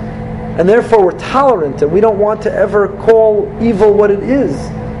 explained, and therefore we're tolerant, and we don't want to ever call evil what it is.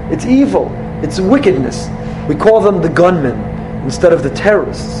 It's evil. It's wickedness. We call them the gunmen instead of the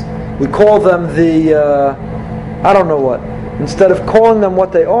terrorists. We call them the, I don't know what, instead of calling them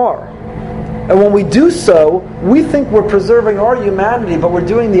what they are. And when we do so, we think we're preserving our humanity, but we're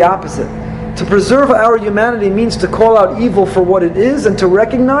doing the opposite. To preserve our humanity means to call out evil for what it is and to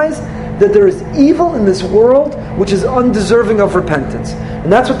recognize that there is evil in this world which is undeserving of repentance.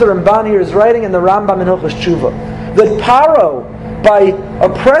 And that's what the Ramban here is writing in the Rambam in Hilchos Tshuva. That Paro, by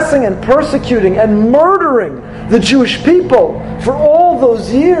oppressing and persecuting and murdering the Jewish people for all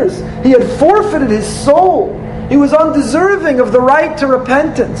those years, he had forfeited his soul. He was undeserving of the right to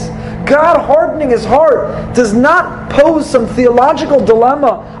repentance. God hardening his heart does not pose some theological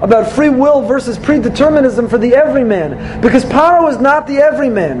dilemma about free will versus predeterminism for the everyman, because Paro is not the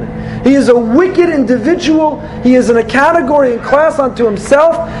everyman. He is a wicked individual. He is in a category and class unto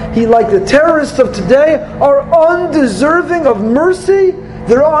himself. He, like the terrorists of today, are undeserving of mercy.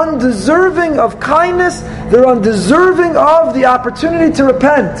 They're undeserving of kindness. They're undeserving of the opportunity to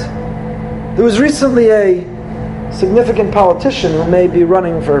repent. There was recently a significant politician who may be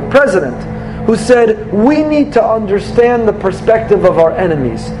running for president who said, we need to understand the perspective of our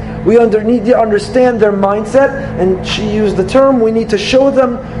enemies. We need to understand their mindset, and she used the term, we need to show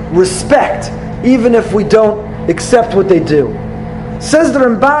them respect, even if we don't accept what they do. Says the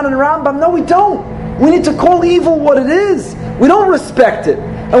Ramban and Rambam, no, we don't. We need to call evil what it is. We don't respect it.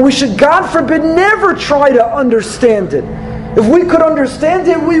 And we should, God forbid, never try to understand it. If we could understand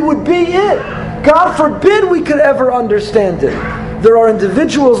it, we would be it. God forbid we could ever understand it. There are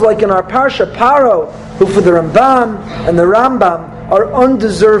individuals like in our Parsha, Paro, who for the Ramban and the Rambam are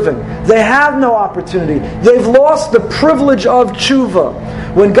undeserving. They have no opportunity. They've lost the privilege of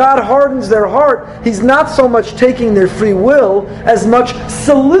tshuva. When God hardens their heart, He's not so much taking their free will as much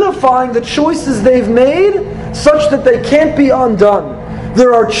solidifying the choices they've made such that they can't be undone.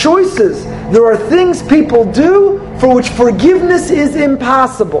 There are choices, there are things people do for which forgiveness is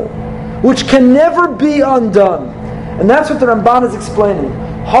impossible, which can never be undone. And that's what the Ramban is explaining.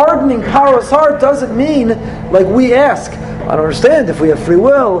 Hardening Paro's heart doesn't mean, like we ask, I don't understand, if we have free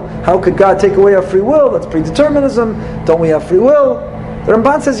will, how could God take away our free will? That's predeterminism. Don't we have free will? The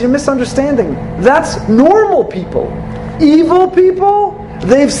Ramban says you're misunderstanding. That's normal people. Evil people,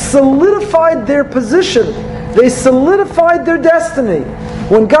 they've solidified their position. They solidified their destiny.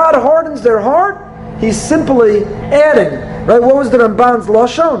 When God hardens their heart, He's simply adding. Right? What was the Ramban's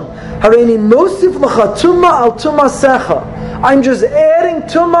lashon? Hareini mosif l'cha tuma al tuma secha. I'm just adding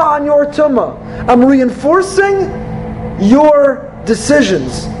tuma on your tuma. I'm reinforcing your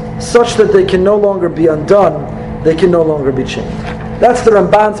decisions such that they can no longer be undone. They can no longer be changed. That's the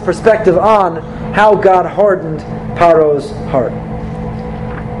Ramban's perspective on how God hardened Paro's heart.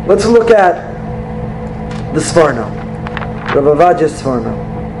 Let's look at the Sforno. Rav Ovadia Sforno.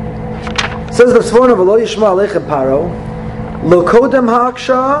 Says the Sforno, V'lo yishma aleichem Paro, lo kodem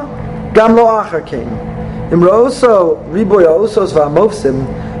ha'aksha, gam lo achar kein. Imra'oso riboy ha'osos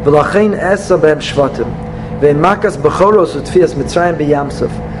v'amofsim, v'lachein esa behem shvatim, ve'im makas bechoros u'tfias mitzrayim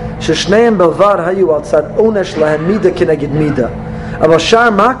b'yamsuf, sheshneim belvar hayu al tzad onesh lahem mida kineged mida, aval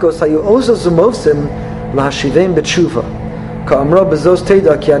shar makos hayu osos u'mofsim lahashivim b'tshuva, ka'amro bezos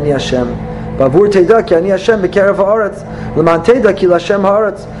teda ki ani Hashem, Bavur Teda ki ani Hashem b'kerev haaretz, l'man Teda ki l'Hashem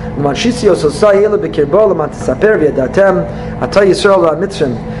haaretz, l'man shisios osai ele b'kirbo, l'man tisaper v'yadatem, ata Yisrael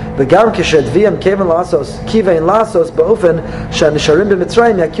la'mitzrim, v'gam k'shedviyam keven lasos, kivein lasos ba'ofen, sha'nisharim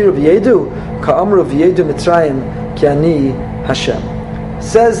b'mitzrayim yakiru v'yedu, ka'amru v'yedu mitzrayim ki ani Hashem.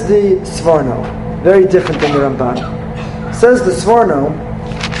 Says the Sforno, very different than the Ramban. Says the Sforno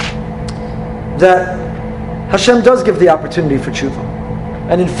that Hashem does give the opportunity for tshuva.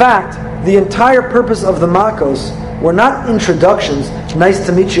 And in fact, the entire purpose of the Makos were not introductions, nice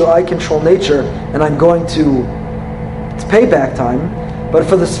to meet you, I control nature, and I'm going to, it's payback time, but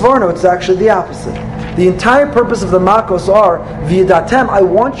for the Sforno it's actually the opposite. The entire purpose of the Makos are, v'yadatem, I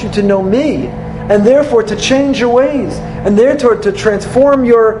want you to know me, and therefore to change your ways, and therefore to transform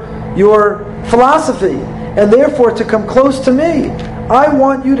your philosophy, and therefore to come close to me. I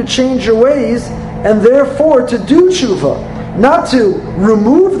want you to change your ways, and therefore to do tshuva. Not to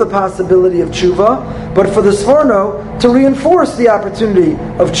remove the possibility of tshuva, but for the Sforno to reinforce the opportunity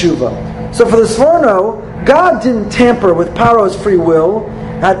of tshuva. So for the Sforno, God didn't tamper with Paro's free will.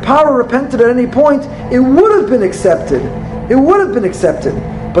 Had Paro repented at any point, it would have been accepted. It would have been accepted.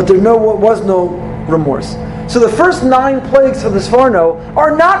 But there was no remorse. So the first 9 plagues for the Sforno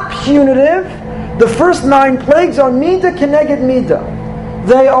are not punitive. The first 9 plagues are mida keneged mida.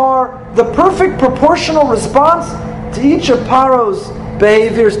 They are the perfect proportional response to each of Paro's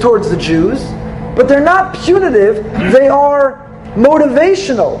behaviors towards the Jews, but they're not punitive, they are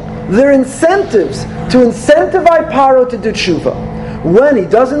motivational. They're incentives to incentivize Paro to do tshuva. When he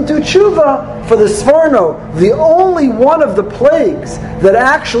doesn't do tshuva, for the Sforno, the only one of the plagues that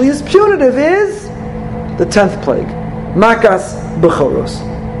actually is punitive is the 10th plague, Makas Bechoros.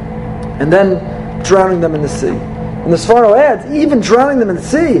 And then drowning them in the sea. And the Sforno adds, even drowning them in the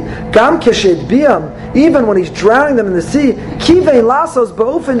sea, Gam Keshet Biam, even when he's drowning them in the sea, Kivei Lasos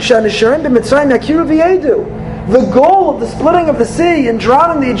Ba'ufen Shanisharim B'Mitzrayim Yakiru V'Yedu. The goal of the splitting of the sea and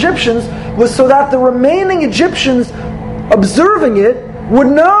drowning the Egyptians was so that the remaining Egyptians observing it would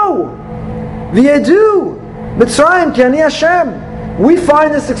know. V'Yedu Mitzrayim Ki Ani Hashem. We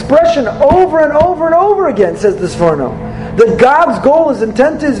find this expression over and over and over again, says the Sforno, that God's goal, his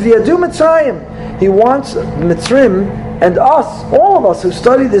intent is V'Yedu Mitzrayim. He wants Mitzrim and us, all of us who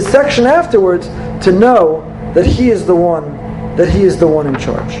study this section afterwards, to know that He is the one in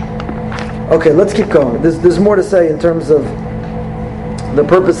charge. Okay, let's keep going. There's more to say in terms of the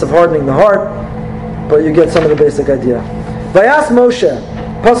purpose of hardening the heart, but you get some of the basic idea. Vayas Moshe,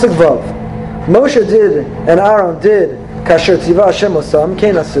 Pasuk Vav. Moshe did and Aaron did Kasher Tziva Hashem Osam,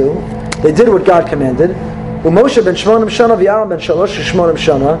 Kenasu. They did what God commanded. Moshe ben Shmonim Shana, V'Aaron ben Shalosh Shmonim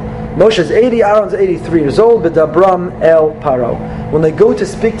Shana. Moshe's 80, Aaron's 83 years old. B'dabram el Paro. When they go to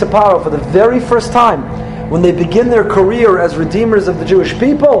speak to Paro for the very first time, when they begin their career as redeemers of the Jewish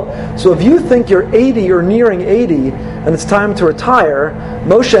people. So if you think you're 80 or nearing 80 and it's time to retire,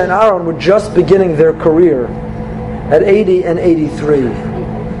 Moshe and Aaron were just beginning their career at 80 and 83.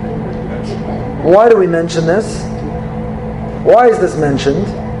 Why do we mention this? Why is this mentioned?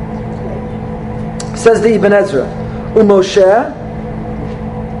 Says the Ibn Ezra, Moshe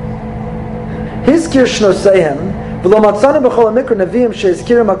Hizkir Shnosehem V'lo matzanu b'chol ha'mikra neviim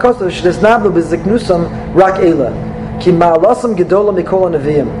she'izkirim ha'kosov she'niznablu b'ziknusam rak eila ki ma'alasam gedola mikol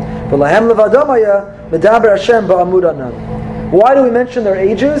ha'neviim v'lahem levadom haya medaber Hashem ba'amud anan. Why do we mention their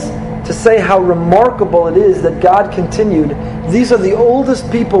ages? To say how remarkable it is that God continued. These are the oldest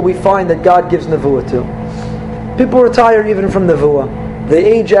people we find that God gives nevuah to. People retire even from nevuah. They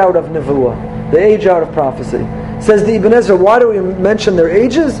age out of nevuah. They age out of prophecy. Says the Ibn Ezra, why do we mention their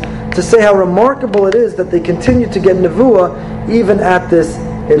ages? To say how remarkable it is that they continue to get nevuah even at this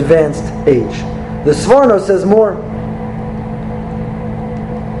advanced age. The Sforno says more.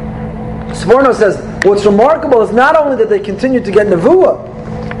 Sforno says, what's remarkable is not only that they continue to get nevuah,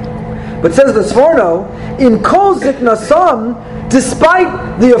 but says the Sforno, in kol ziknasam,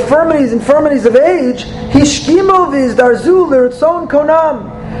 despite the infirmities of age, hishkimo v'izdarzu l'ritzon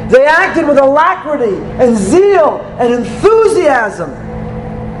konam. They acted with alacrity and zeal and enthusiasm.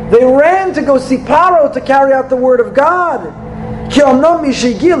 They ran to go see Paro to carry out the word of God.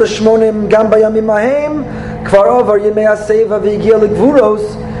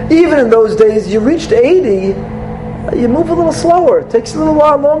 Even in those days, you reached 80, you move a little slower. It takes a little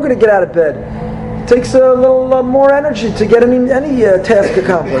while longer to get out of bed. It takes a little more energy to get any task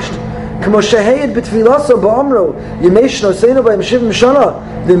accomplished. David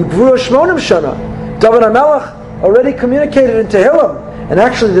HaMelech already communicated in Tehillim, and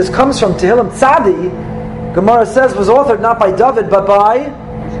actually this comes from Tehillim Tzadi. Gemara says was authored not by David but by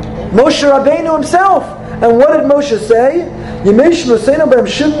Moshe Rabbeinu himself. And what did Moshe say?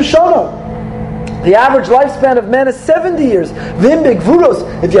 The average lifespan of man is 70 years.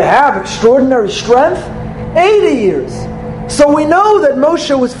 If you have extraordinary strength, 80 years. So we know that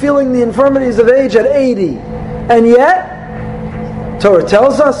Moshe was feeling the infirmities of age at 80. And yet, Torah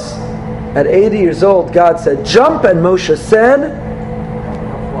tells us, at 80 years old, God said, jump, and Moshe said,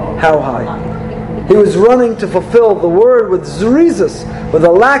 how high? He was running to fulfill the word with zrizas, with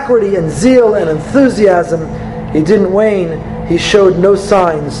alacrity and zeal and enthusiasm. He didn't wane. He showed no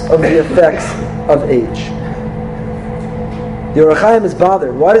signs of the effects of age. The Orach Chaim is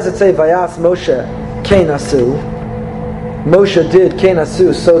bothered. Why does it say, Vayas Moshe Kenasu? Moshe did,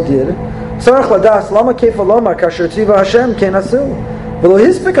 Kenasu, so did. Tzarech ladas, lama kefa lomar, kasher tziva Hashem Kenasu. V'lo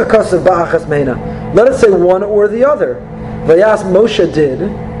hispik hakasav ba'achas meina. Let it say one or the other. Vayas Moshe did.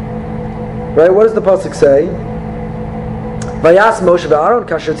 Right? What does the pasuk say? Vayas Moshe v'Aaron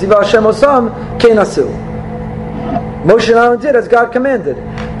kasher tziva Hashem osam Kenasu. Moshe and Aaron did as God commanded.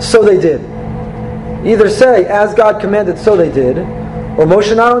 So they did. Either say, as God commanded, so they did, or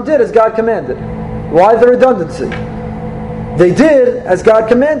Moshe and Aaron did as God commanded. Why the redundancy? They did as God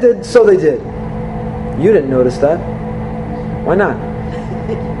commanded, so they did. You didn't notice that. Why not?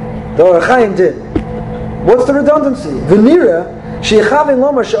 The Orach Chaim did. What's the redundancy? V'nira she'ichavin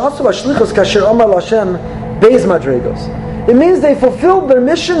lomar she'asu hashlichus kasher omar l'Hashem beis madregos. It means they fulfilled their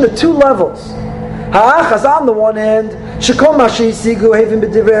mission to two levels. Ha'achas, on the one hand, shekol ma she'isigu hevim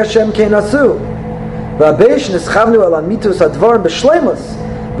b'divrei Hashem kein asu. V'abeish nischavnu al amitus advarim b'shleimus.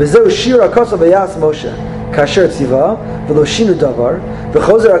 V'zeu shir ha'kosav v'yas Moshe. Kasher tziva, v'lo shinu davar.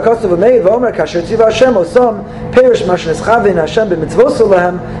 V'chozer ha'kosav v'meir v'omer kasher tziva Hashem osam. Perish ma she'nischavin Hashem b'mitzvosu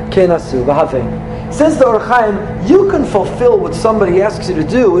lehem kein asu. V'havein. Says the Or Chaim, you can fulfill what somebody asks you to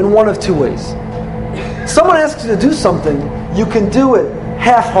do in one of two ways. Someone asks you to do something, you can do it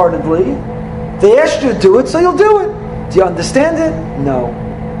half-heartedly. They asked you to do it, so you'll do it. Do you understand it? No.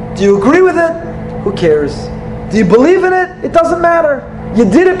 Do you agree with it? Who cares? Do you believe in it? It doesn't matter. You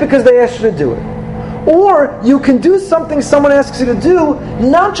did it because they asked you to do it. Or you can do something someone asks you to do,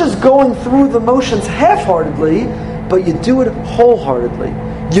 not just going through the motions half-heartedly, but you do it wholeheartedly.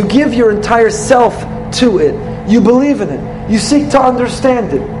 You give your entire self to it. You believe in it. You seek to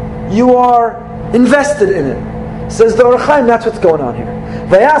understand it. You are invested in it. Says the Or Chaim, that's what's going on here.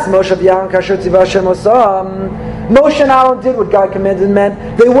 Moshe and Aaron did what God commanded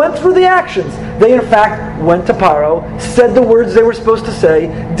men. They went through the actions. They in fact went to Paro, said the words they were supposed to say,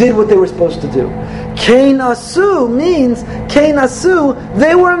 did what they were supposed to do. Kein asu means,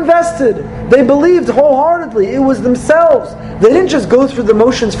 they were invested. They believed wholeheartedly. It was themselves. They didn't just go through the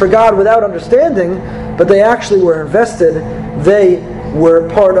motions for God without understanding, but they actually were invested. They were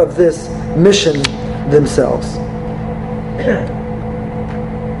part of this mission themselves.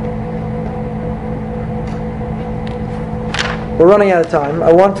 We're running out of time.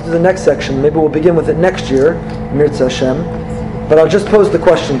 I want to do the next section. Maybe we'll begin with it next year, Mirza Hashem. But I'll just pose the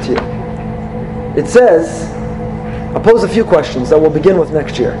question to you. It says, I'll pose a few questions that we'll begin with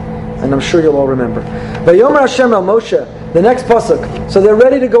next year, and I'm sure you'll all remember. Vayomer Hashem el Moshe, the next pasuk. So they're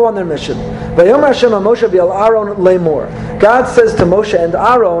ready to go on their mission. Vayomer Hashem el Moshe bi'al Aaron le'mor. God says to Moshe and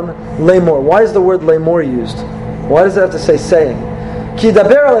Aaron le'mor. Why is the word le'mor used? Why does it have to say saying? Ki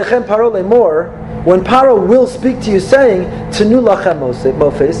daber alechem paro le'mor. When Paro will speak to you saying, Tenu lachem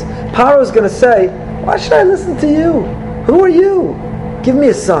mofes, Paro is going to say, why should I listen to you? Who are you? Give me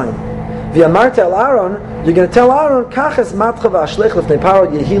a sign. V'yamarta el Aaron, you're going to tell Aaron, Kaches matcha v'ashlech lefnei Paro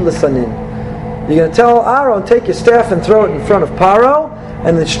yehi l'sanin. You're going to tell Aaron, take your staff and throw it in front of Paro,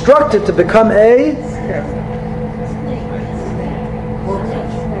 and instruct it to become a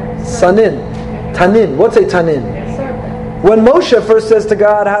sanin. Tanin. What's a tanin? When Moshe first says to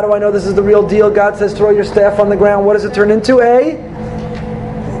God, how do I know this is the real deal? God says, throw your staff on the ground. What does it turn into? A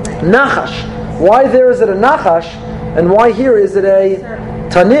nachash. Why there is it a nachash, and why here is it a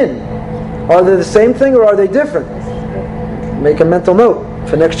tanin? Are they the same thing or are they different? Make a mental note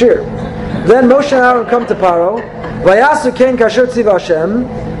for next year. Then Moshe and Aaron come to Paro. Vayasu ken kasher tziva Hashem.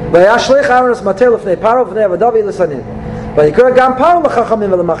 Vayashlech Aaron es mateh lefnei Paro v'nei avadav l'sanin.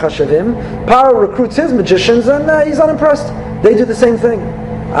 Paro recruits his magicians and he's unimpressed. They do the same thing.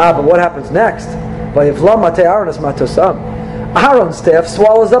 But what happens next? Aaron's staff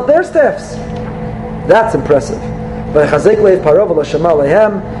swallows up their staffs. That's impressive.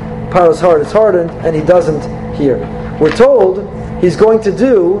 Paro's heart is hardened and he doesn't hear. We're told he's going to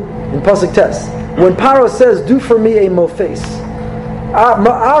do, in Pasuk Tes, when Paro says, do for me a mofes,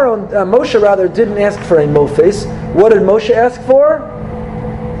 Moshe rather didn't ask for a mofes. What did Moshe ask for?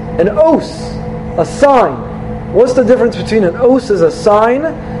 An os, a sign. What's the difference between an os as a sign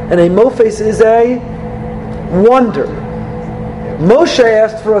and a mofes is a wonder? Moshe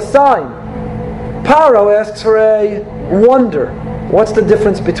asked for a sign. Paro asks for a wonder. What's the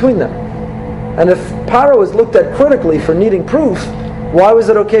difference between them? And if Paro is looked at critically for needing proof, why was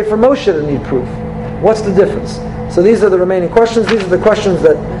it okay for Moshe to need proof? What's the difference? So these are the remaining questions. These are the questions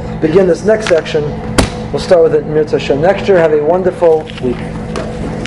that begin this next section. We'll start with it in Mirza Hashem next year. Have a wonderful week.